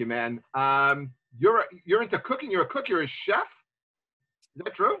about you, man. You're into cooking. You're a cook. You're a chef. Is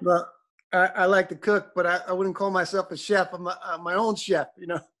that true? Well, I like to cook, but I wouldn't call myself a chef. I'm my own chef.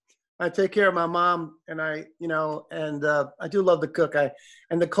 I take care of my mom, and I do love to cook.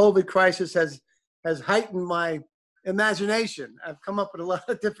 And the COVID crisis has heightened my imagination. I've come up with a lot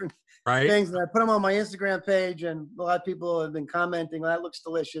of different things, and I put them on my Instagram page, and a lot of people have been commenting, "That looks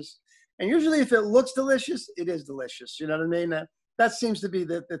delicious." And usually, if it looks delicious, it is delicious. You know what I mean? That seems to be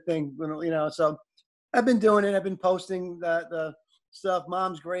the thing. So I've been doing it. I've been posting the stuff: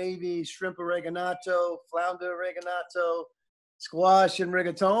 mom's gravy, shrimp oreganato, flounder oreganato, squash and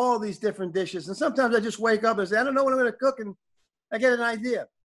rigatoni, all these different dishes. And sometimes I just wake up and say, I don't know what I'm going to cook, and I get an idea.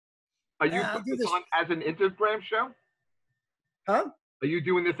 Are you putting this on as an Instagram show? Huh? Are you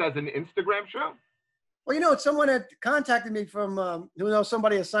doing this as an Instagram show? Well, someone had contacted me from who knows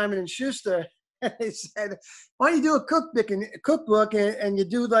somebody at Simon & Schuster, And they said, why don't you do a cookbook and you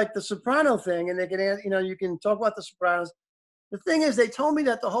do like the Soprano thing, and they can, you can talk about the Sopranos. The thing is, they told me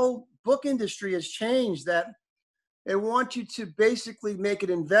that the whole book industry has changed, that they want you to basically make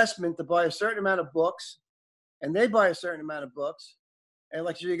an investment to buy a certain amount of books, and they buy a certain amount of books. And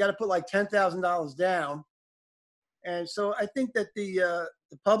like, so you got to put like $10,000 down. And so I think that the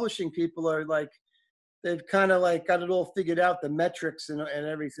publishing people are like, they've kind of like got it all figured out, the metrics and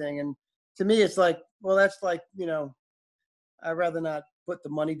everything. And to me, it's like, well, that's like, I'd rather not put the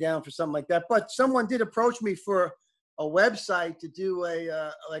money down for something like that. But someone did approach me for a website to do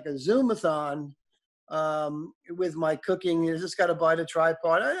like a Zoom-a-thon with my cooking. You just got to buy the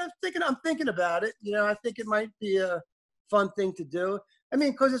tripod. I'm thinking about it. I think it might be a fun thing to do. I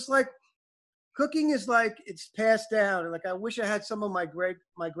mean, because it's like, cooking is like, it's passed down. And like, I wish I had some of my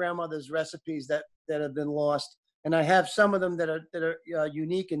grandmother's recipes that have been lost. And I have some of them that are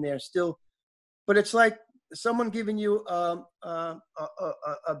unique in there still. But it's like someone giving you a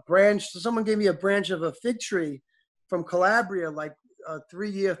branch. Someone gave me a branch of a fig tree from Calabria like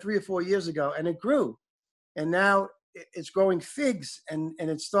 3 or 4 years ago, and it grew. And now it's growing figs, and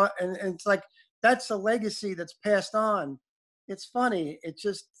it's like, that's a legacy that's passed on. It's funny. It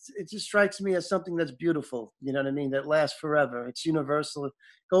just strikes me as something that's beautiful. You know what I mean? That lasts forever. It's universal. It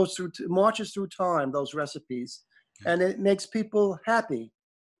marches through time, those recipes, and it makes people happy,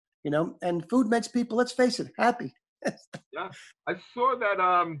 and food makes people, let's face it, happy. Yeah. I saw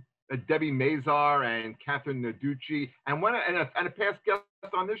that Debbie Mazar and Catherine Narducci and a past guest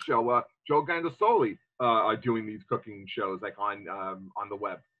on this show, Joe Gandasoli, are doing these cooking shows like on the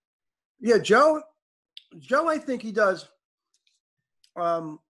web. Yeah, Joe, I think he does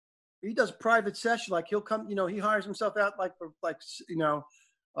private session. Like, he'll come, he hires himself out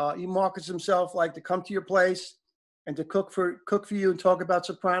he markets himself like to come to your place and to cook for you and talk about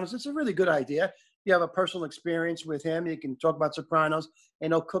Sopranos. It's a really good idea. You have a personal experience with him. You can talk about Sopranos,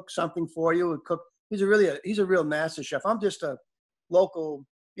 and he'll cook something for you. He's a real master chef. I'm just a local,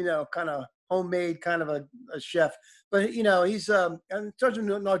 kind of homemade kind of a chef. But he's in terms of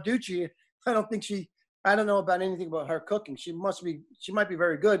Narducci, I don't know about anything about her cooking. She might be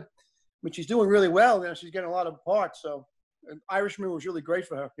very good, but she's doing really well. She's getting a lot of parts. So Irishman was really great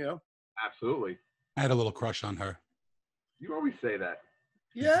for her, Absolutely. I had a little crush on her. You always say that.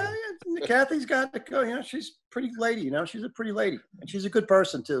 Yeah. Kathy's got she's a pretty lady, she's a pretty lady, and she's a good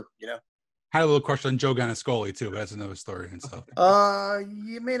person too, Had a little crush on Joe Gandasoli too, but that's another story and stuff.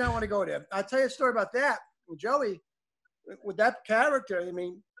 You may not want to go there. I'll tell you a story about that with Joey, with that character. I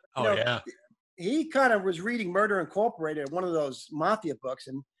mean, he kind of was reading Murder Incorporated, one of those mafia books,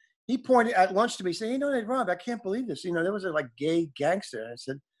 and he pointed at lunch to me saying, Rob, I can't believe this. There was a like gay gangster. I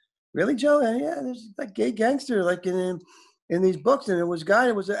said, really, Joe? Yeah, there's like gay gangster like in these books, and it was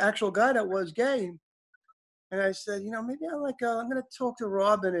an actual guy that was gay. And I said, maybe I'm going to talk to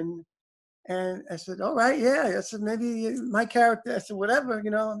Robin, and I said, all right, yeah. I said, maybe my character. I said, whatever,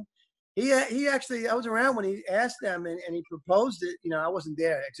 He actually, I was around when he asked them, and he proposed it. I wasn't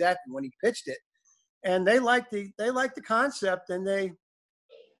there exactly when he pitched it, and they liked the concept, and they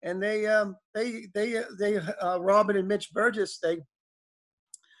Robin and Mitch Burgess, they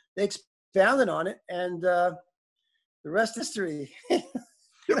expounded on it, and the rest is history.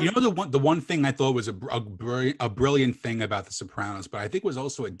 The one thing I thought was a brilliant thing about The Sopranos, but I think was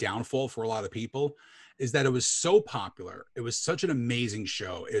also a downfall for a lot of people, is that it was so popular. It was such an amazing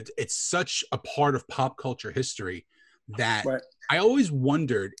show. It's such a part of pop culture history that right. I always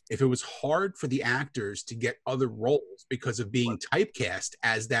wondered if it was hard for the actors to get other roles because of being typecast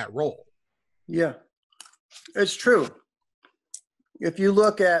as that role. Yeah, it's true. If you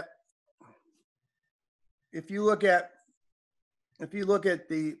look at the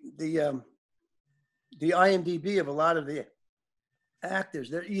IMDb of a lot of the actors,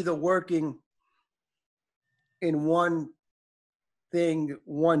 they're either working in one thing,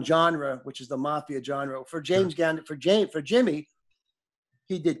 one genre, which is the mafia genre. For James Gandhi, for Jimmy,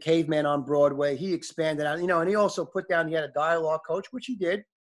 he did Caveman on Broadway. He expanded out, and he also put down, he had a dialogue coach, which he did,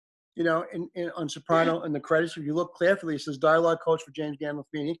 on Soprano in the credits. If you look carefully, it says dialogue coach for James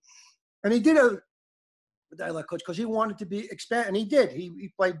Gandolfini. And he did a dialogue coach because he wanted to be expand, and he did.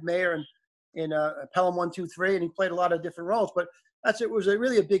 He played Mayor in Pelham 1, 2, 3, and he played a lot of different roles. But it was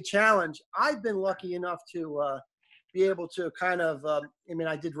really a big challenge. I've been lucky enough to be able to kind of,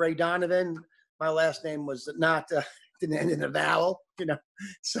 I did Ray Donovan. My last name was not, didn't end in a vowel,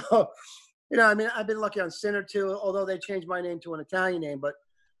 So, I've been lucky on Sinner too, although they changed my name to an Italian name. But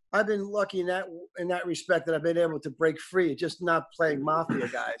I've been lucky in that respect that I've been able to break free, just not playing mafia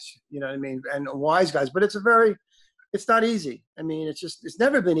guys, and wise guys. But it's not easy. It's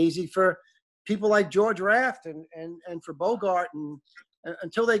never been easy for people like George Raft and for Bogart and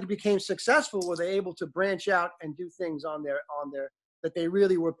until they became successful, were they able to branch out and do things on their that they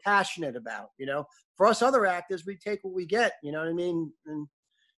really were passionate about. You know, for us other actors, we take what we get. You know what I mean? And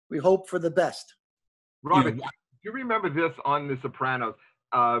we hope for the best. Robert, do you remember this on The Sopranos?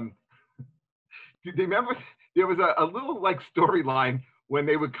 Do you remember there was a little like storyline when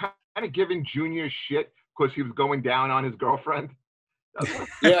they were kind of giving Junior shit because he was going down on his girlfriend?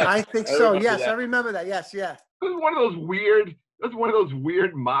 Yeah, I think so. Yes, I remember that. Yes, yeah. It was one of those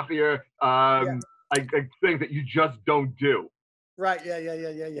weird mafia like things that you just don't do. Right. Yeah.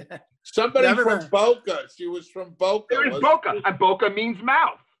 Somebody from Boca. She was from Boca. It was Boca, and Boca means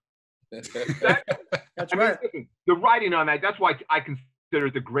mouth. That's right. Listen, the writing on that, that's why I consider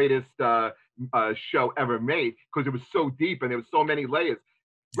it the greatest show ever made, because it was so deep and there was so many layers.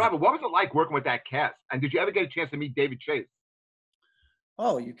 Robert, what was it like working with that cast? And did you ever get a chance to meet David Chase?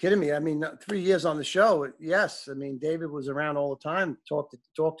 Oh, you kidding me? I mean, 3 years on the show. Yes. I mean, David was around all the time. Talk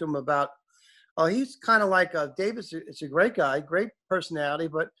to him about, he's kind of like David's. It's a great guy, great personality,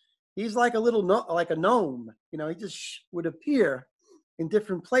 but he's like like a gnome. You know, he just would appear in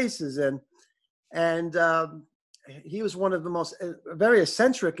different places, and he was one of the most very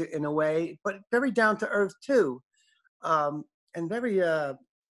eccentric in a way, but very down to earth too, and very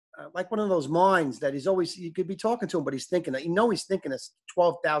like one of those minds that he's always, you could be talking to him, but he's thinking, he's thinking of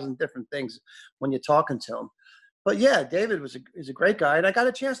 12,000 different things when you're talking to him. But yeah, David is a great guy, and I got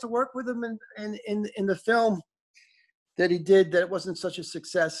a chance to work with him in the film that he did that wasn't such a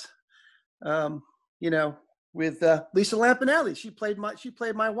success. You know, with Lisa Lampanelli, she played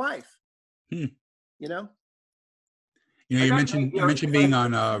my wife. You know. You know, you mentioned being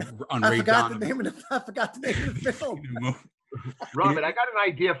on Ray Donovan. I forgot the name of the film. Robert, I got an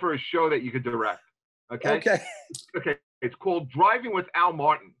idea for a show that you could direct. Okay. It's called Driving with Al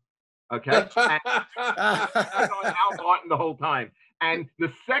Martin. Okay. And Al Martin the whole time. And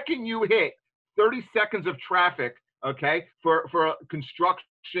the second you hit 30 seconds of traffic, okay, for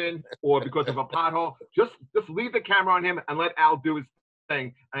construction or because of a pothole, just leave the camera on him and let Al do his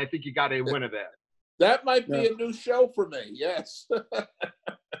thing. And I think you got a winner there. That might be a new show for me. Yes.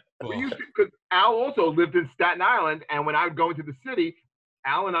 Because Al also lived in Staten Island, and when I would go into the city,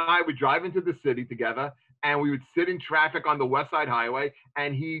 Al and I would drive into the city together, and we would sit in traffic on the West Side Highway,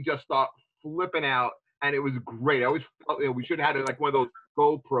 and he just started flipping out, and it was great. I always felt we should have had like one of those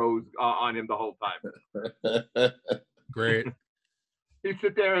GoPros on him the whole time. Great. He'd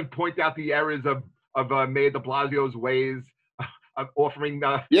sit there and point out the errors of Mayor de Blasio's ways. Of offering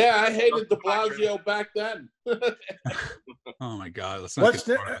yeah, I hated de Blasio back then. Oh my God!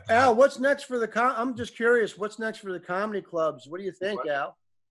 Al, what's next for I'm just curious. What's next for the comedy clubs? What do you think, Al?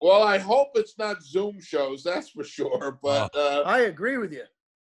 Well, I hope it's not Zoom shows. That's for sure. But I agree with you.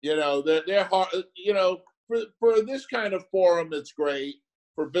 You know, they're hard. You know, for this kind of forum, it's great.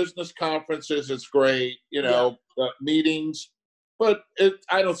 For business conferences, it's great. You know, meetings. But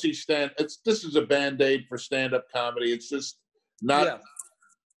I don't see this is a Band-Aid for stand-up comedy. It's just no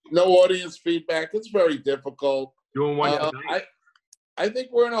audience feedback. It's very difficult. Doing one I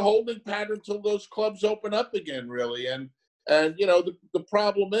think we're in a holding pattern till those clubs open up again, really. And you know, the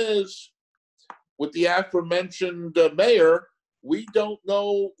problem is with the aforementioned mayor, we don't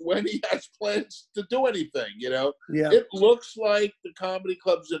know when he has plans to do anything. You know, it looks like the comedy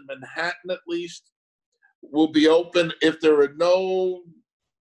clubs in Manhattan, at least, will be open if there are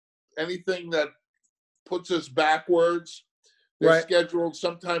anything that puts us backwards. They're scheduled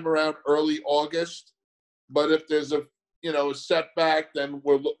sometime around early August, but if there's a setback, then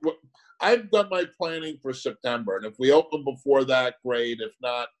I've done my planning for September, and if we open before that, great. If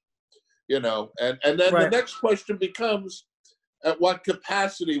not, and then the next question becomes, at what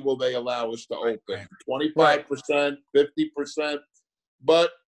capacity will they allow us to open? 25%, 50%, but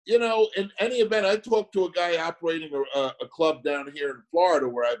in any event, I talked to a guy operating a club down here in Florida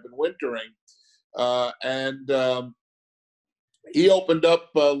where I've been wintering, and he opened up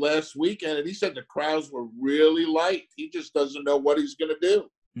last weekend, and he said the crowds were really light. He just doesn't know what he's going to do,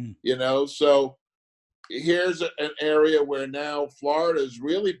 So here's an area where now Florida's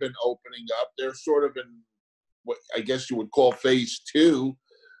really been opening up. They're sort of in what I guess you would call phase 2.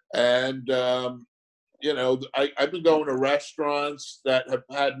 And, I've been going to restaurants that have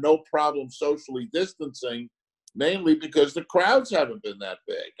had no problem socially distancing, mainly because the crowds haven't been that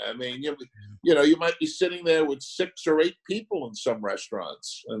big. I mean, you might be sitting there with 6 or 8 people in some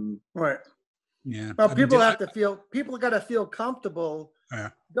restaurants, and yeah. Well, people got to feel comfortable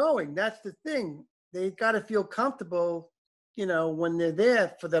going. That's the thing. They got to feel comfortable, when they're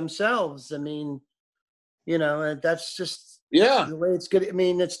there for themselves. I mean, that's just Yeah. The way it's good. I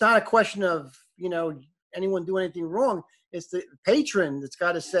mean, it's not a question of, anyone doing anything wrong. It's the patron that's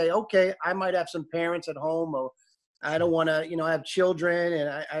got to say, okay, I might have some parents at home, or I don't want to, have children.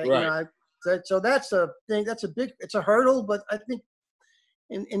 And Right. so that's a thing. It's a hurdle, but I think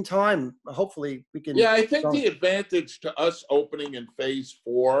in time, hopefully we can. Yeah, I think the advantage to us opening in phase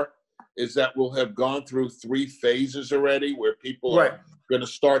 4 is that we'll have gone through 3 phases already, where people are going to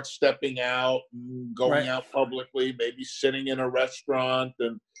start stepping out and going out publicly, maybe sitting in a restaurant.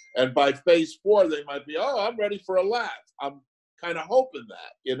 And by phase 4, they might be, oh, I'm ready for a laugh. I'm kind of hoping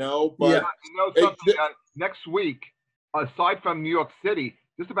that, but next week, aside from New York City,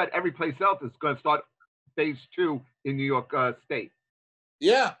 just about every place else is going to start phase 2 in New York State.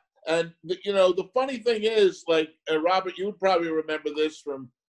 Yeah. And, the funny thing is, like, Robert, you would probably remember this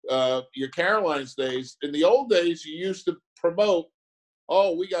from your Caroline's days. In the old days, you used to promote,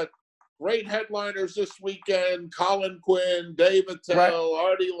 oh, we got great headliners this weekend, Colin Quinn, Dave Attell,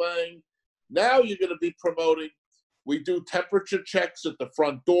 Artie Lang. Now you're going to be promoting, we do temperature checks at the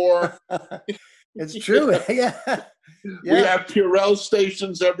front door. It's true. Yeah. We have Purell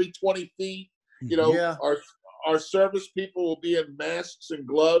stations every 20 feet. Our service people will be in masks and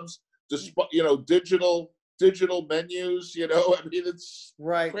gloves, digital menus, I mean, it's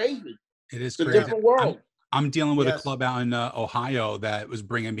crazy. It is it's crazy. A different world. I'm dealing with a club out in Ohio that was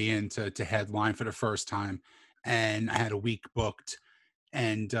bringing me in to headline for the first time, and I had a week booked,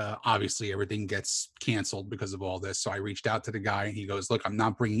 and obviously everything gets canceled because of all this. So I reached out to the guy, and he goes, look, I'm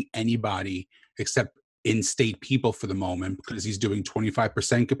not bringing anybody except in-state people for the moment, because he's doing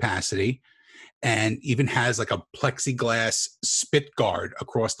 25% capacity, and even has like a plexiglass spit guard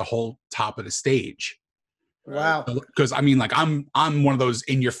across the whole top of the stage. Wow. Because I mean, like, I'm one of those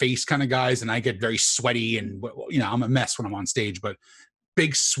in your face kind of guys, and I get very sweaty, and I'm a mess when I'm on stage. But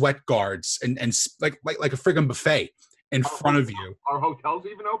big sweat guards and like a friggin' buffet in front of you. Are hotels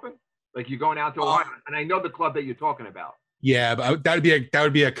even open? Like, you're going out to Ohio, and I know the club that you're talking about. Yeah, but that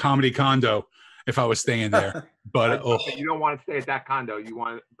would be a comedy condo if I was staying there. But you don't want to stay at that condo. You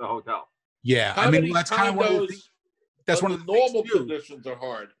want the hotel. Yeah, comedy, I mean, that's kind of one of the things. That's one of the normal conditions are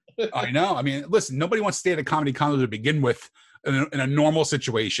hard. I know. I mean, listen, nobody wants to stay at a comedy condo to begin with in a normal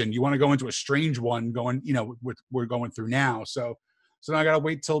situation. You want to go into a strange one we're going through now. So now I got to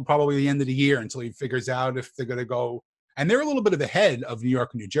wait till probably the end of the year until he figures out if they're going to go. And they're a little bit of ahead of New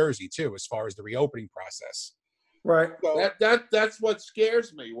York and New Jersey, too, as far as the reopening process. Right. So, that's what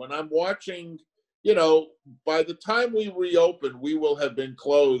scares me when I'm watching, by the time we reopen, we will have been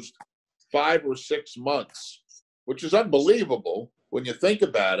closed 5 or 6 months, which is unbelievable when you think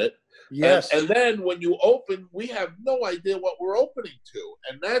about it. Yes. And then when you open, we have no idea what we're opening to.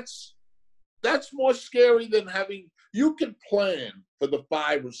 And that's more scary than you can plan for the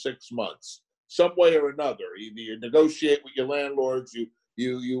 5 or 6 months some way or another. Either you negotiate with your landlords,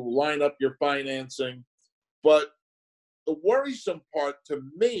 you line up your financing. But the worrisome part to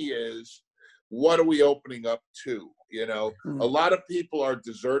me is, what are we opening up to? A lot of people are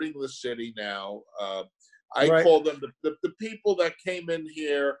deserting the city now. I call them the people that came in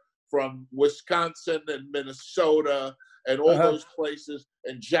here from Wisconsin and Minnesota and all those places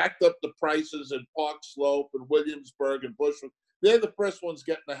and jacked up the prices in Park Slope and Williamsburg and Bushwick. They're the first ones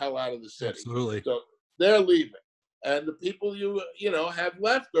getting the hell out of the city. Absolutely. So they're leaving. And the people you have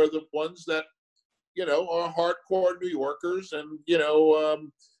left are the ones that, are hardcore New Yorkers. And,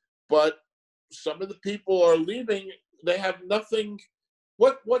 but some of the people are leaving. They have nothing.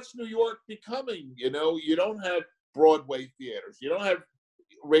 What's New York becoming? You don't have Broadway theaters. You don't have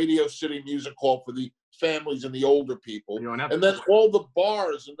Radio City Music Hall for the families and the older people. And then all the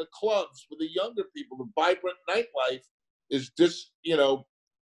bars and the clubs for the younger people. The vibrant nightlife is just,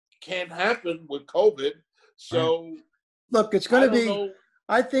 can't happen with COVID. So look, it's going to be,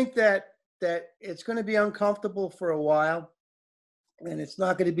 I think that it's going to be uncomfortable for a while, and it's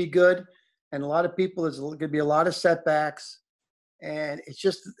not going to be good. And a lot of people, there's going to be a lot of setbacks. And it's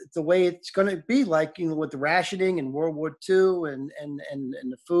just the way it's going to be, like, with the rationing and World War II and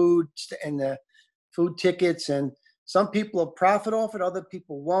the food and the food tickets. And some people will profit off it, other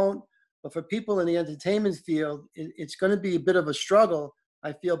people won't. But for people in the entertainment field, it's going to be a bit of a struggle,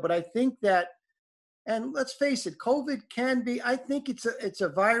 I feel. But I think that, and let's face it, COVID can be, I think it's a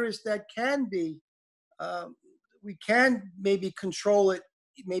virus that can be, we can maybe control it,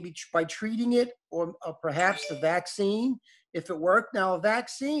 maybe by treating it, or perhaps the vaccine, if it worked. Now, a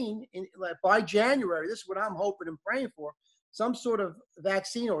vaccine by January, this is what I'm hoping and praying for, some sort of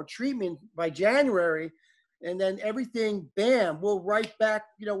vaccine or treatment by January, and then everything, bam, we're right back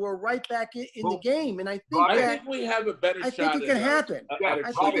in the game. And I think we have a better shot. I think it can happen.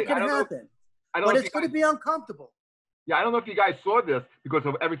 I think it can happen. But it's going to be uncomfortable. Yeah, I don't know if you guys saw this because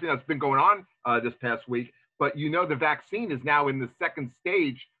of everything that's been going on this past week, but the vaccine is now in the second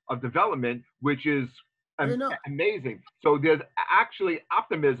stage of development, which is amazing. So there's actually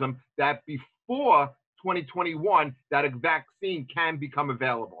optimism that before 2021, that a vaccine can become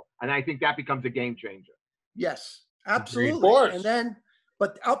available. And I think that becomes a game changer. Yes, absolutely. Agreed. And then,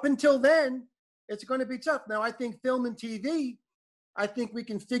 but up until then, it's going to be tough. Now, I think film and TV, I think we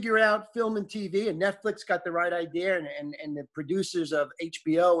can figure out film and TV, and Netflix got the right idea, and the producers of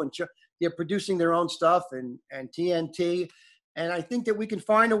HBO, and they're producing their own stuff, and TNT. And I think that we can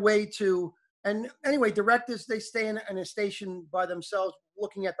find a way to, and anyway, directors, they stay in a station by themselves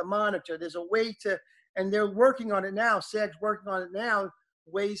looking at the monitor. There's a way to, and they're working on it now, SAG's working on it now,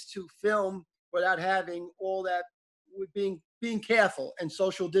 ways to film without having all that, with being careful and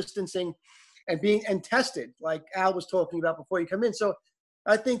social distancing and tested, like Al was talking about before you come in. So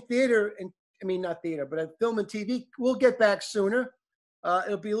I think theater, and I mean, not theater, but film and TV will get back sooner.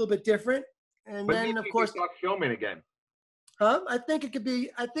 It'll be a little bit different. And but then, of course, start filming again. I think it could be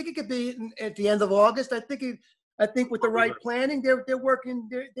at the end of August. I think with the right planning, they're working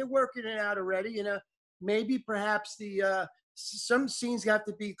it out already. Maybe perhaps some scenes have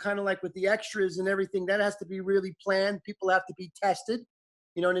to be kind of like with the extras and everything. That has to be really planned. People have to be tested.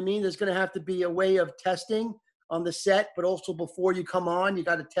 You know what I mean? There's going to have to be a way of testing on the set, but also before you come on, you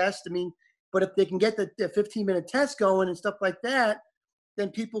got to test. I mean, but if they can get the 15-minute test going and stuff like that, then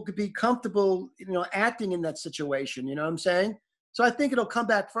people could be comfortable, acting in that situation. You know what I'm saying? So I think it'll come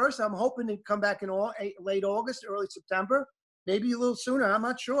back first. I'm hoping to come back in late August, early September, maybe a little sooner. I'm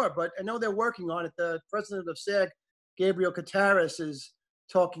not sure, but I know they're working on it. The president of SAG, Gabriel Kataris, is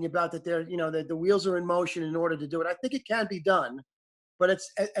talking about that that the wheels are in motion in order to do it. I think it can be done. But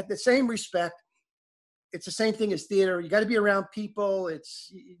it's at the same respect, it's the same thing as theater. You got to be around people.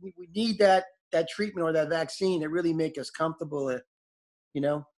 We need that treatment or that vaccine to really make us comfortable.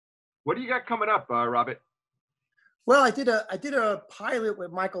 What do you got coming up, Robert? Well, I did a pilot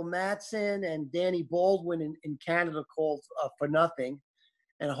with Michael Madsen and Danny Baldwin in Canada called For Nothing,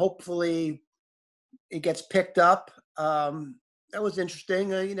 and hopefully it gets picked up. That was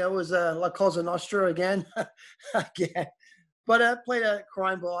interesting. It was La Cosa Nostra again. Again. But I played a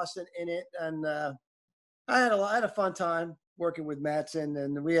crime boss in it, and I had a fun time working with Madsen,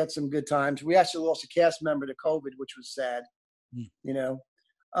 and we had some good times. We actually lost a cast member to COVID, which was sad.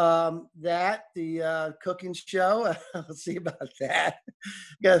 The cooking show. Let's see about that.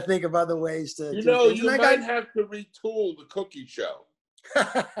 Got to think of other ways to. You might have to retool the cooking show.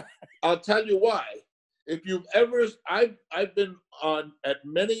 I'll tell you why. If you've ever, I've been at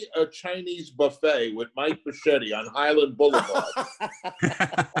many a Chinese buffet with Mike Bichetti on Highland Boulevard,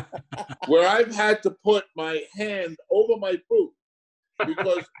 where I've had to put my hand over my food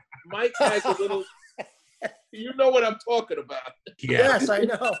because Mike has a little. You know what I'm talking about. Yes, I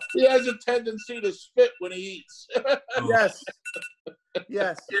know. He has a tendency to spit when he eats.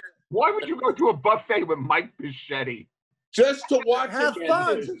 Yes. Why would you go to a buffet with Mike Bichetti? Just to watch Have it.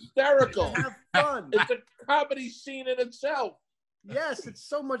 fun. It's hysterical. Have fun. It's a comedy scene in itself. Yes, it's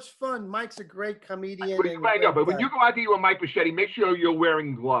so much fun. Mike's a great comedian. But when you go out to eat with Mike Bichetti, make sure you're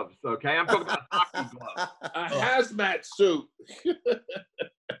wearing gloves, okay? I'm talking about hockey gloves. A hazmat suit.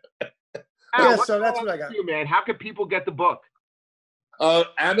 Al, so that's what I got. You, man. How can people get the book?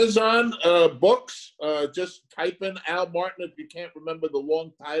 Amazon books. Just type in Al Martin if you can't remember the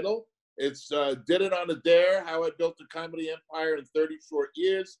long title. It's Did It on a Dare, How I Built a Comedy Empire in 30 Short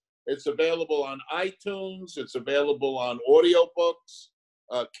Years. It's available on iTunes. It's available on audiobooks,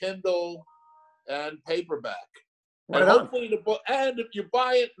 Kindle, and paperback. Right and on. hopefully the book. And if you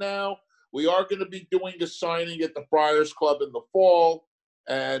buy it now, we are going to be doing a signing at the Friars Club in the fall.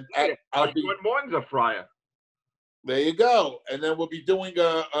 And I'll be doing Morton's a Friar. There you go. And then we'll be doing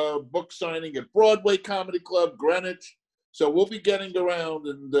a book signing at Broadway Comedy Club, Greenwich. So we'll be getting around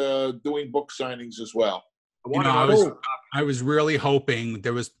and doing book signings as well. I was really hoping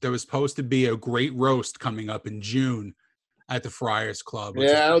there was supposed to be a great roast coming up in June at the Friars Club.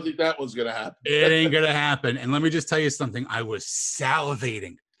 Yeah, I don't think that one's gonna happen. It ain't gonna happen. And let me just tell you something. I was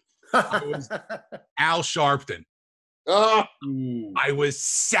salivating. Al Sharpton. Oh, I was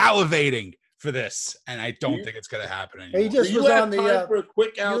salivating for this, and I don't think it's gonna happen anymore. He just was on time the for a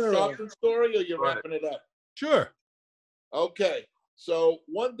quick Al funeral. Sharpton story, or you're wrapping it up? Sure. Okay. So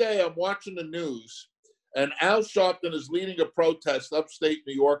one day I'm watching the news, and Al Sharpton is leading a protest upstate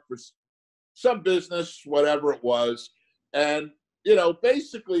New York for some business, whatever it was. And,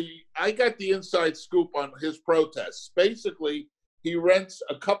 basically, I got the inside scoop on his protests. Basically, he rents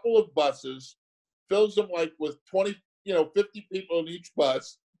a couple of buses, fills them with 20, 50 people in each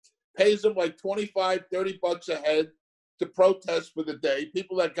bus, pays them $25, $30 a head to protest for the day,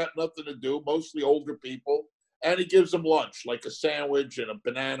 people that got nothing to do, mostly older people, and he gives them lunch, like a sandwich and a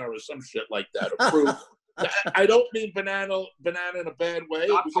banana or some shit like that, or fruit. I don't mean banana in a bad way.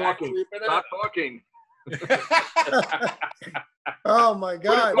 Stop talking. Stop talking. Oh my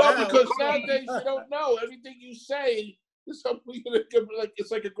God! No, because nowadays you don't know. Everything you say is something like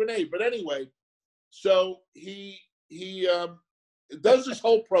it's like a grenade. But anyway, so he does this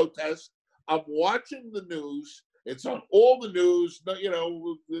whole protest. I'm watching the news. It's on all the news. You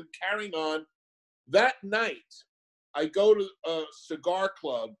know, carrying on. That night, I go to a cigar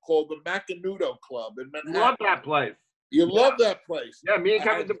club called the Macanudo Club in Manhattan. Love that place. You love that place. Yeah, me and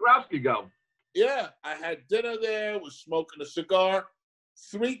Kevin Dabrowski go. Yeah, I had dinner there, was smoking a cigar.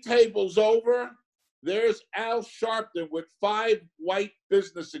 3 tables over, there's Al Sharpton with 5 white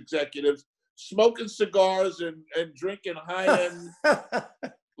business executives smoking cigars and drinking high-end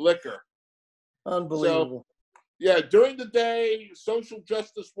liquor. Unbelievable. So, yeah, during the day, social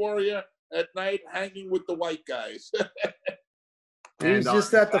justice warrior. At night, hanging with the white guys. He was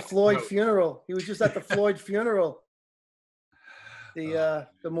just at the Floyd funeral. He was just at the Floyd funeral. The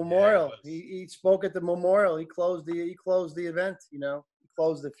memorial. He spoke at the memorial. He closed the event. You know, he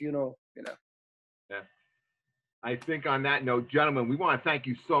closed the funeral. You know. Yeah. I think on that note, gentlemen, we want to thank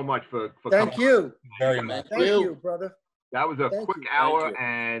you so much for thank coming you very much. Thank you, brother. That was a quick hour,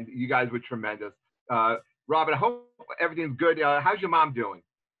 and you guys were tremendous. Robert, I hope everything's good. How's your mom doing?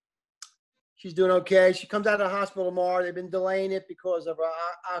 She's doing okay. She comes out of the hospital tomorrow. They've been delaying it because of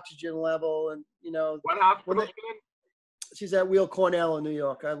her oxygen level, and you know. What hospital? She's at Weill Cornell in New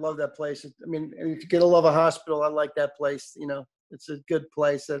York. I love that place. I mean, if you get to love a hospital, I like that place. You know, it's a good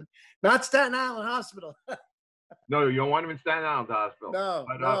place. And not Staten Island Hospital. No, you don't want him in Staten Island Hospital. No,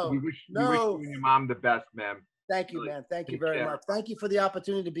 but, we wish you and your mom the best, man. Thank you, man. Thank you very much. Thank you for the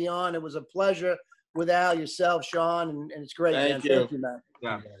opportunity to be on. It was a pleasure with Al, yourself, Sean, and it's great, man. Thank you, man.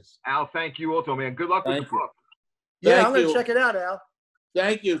 Yeah. Al, thank you also, man. Good luck with the book. Yeah, I'm going to check it out, Al.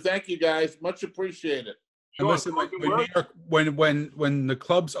 Thank you, guys. Much appreciated. Sure. Listen, when the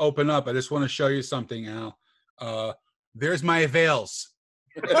clubs open up, I just want to show you something, Al. There's my avails.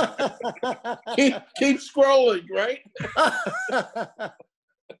 keep scrolling, right?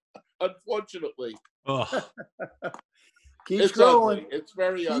 Unfortunately. Oh. It's scrolling. Ugly. It's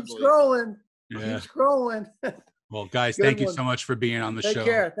very ugly. Keep scrolling. Yeah. Keep scrolling. Well, guys, thank you so much for being on the show. Take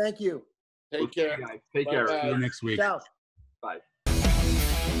care. Thank you. Take care. Guys. Take care. See you next week. Ciao. Bye.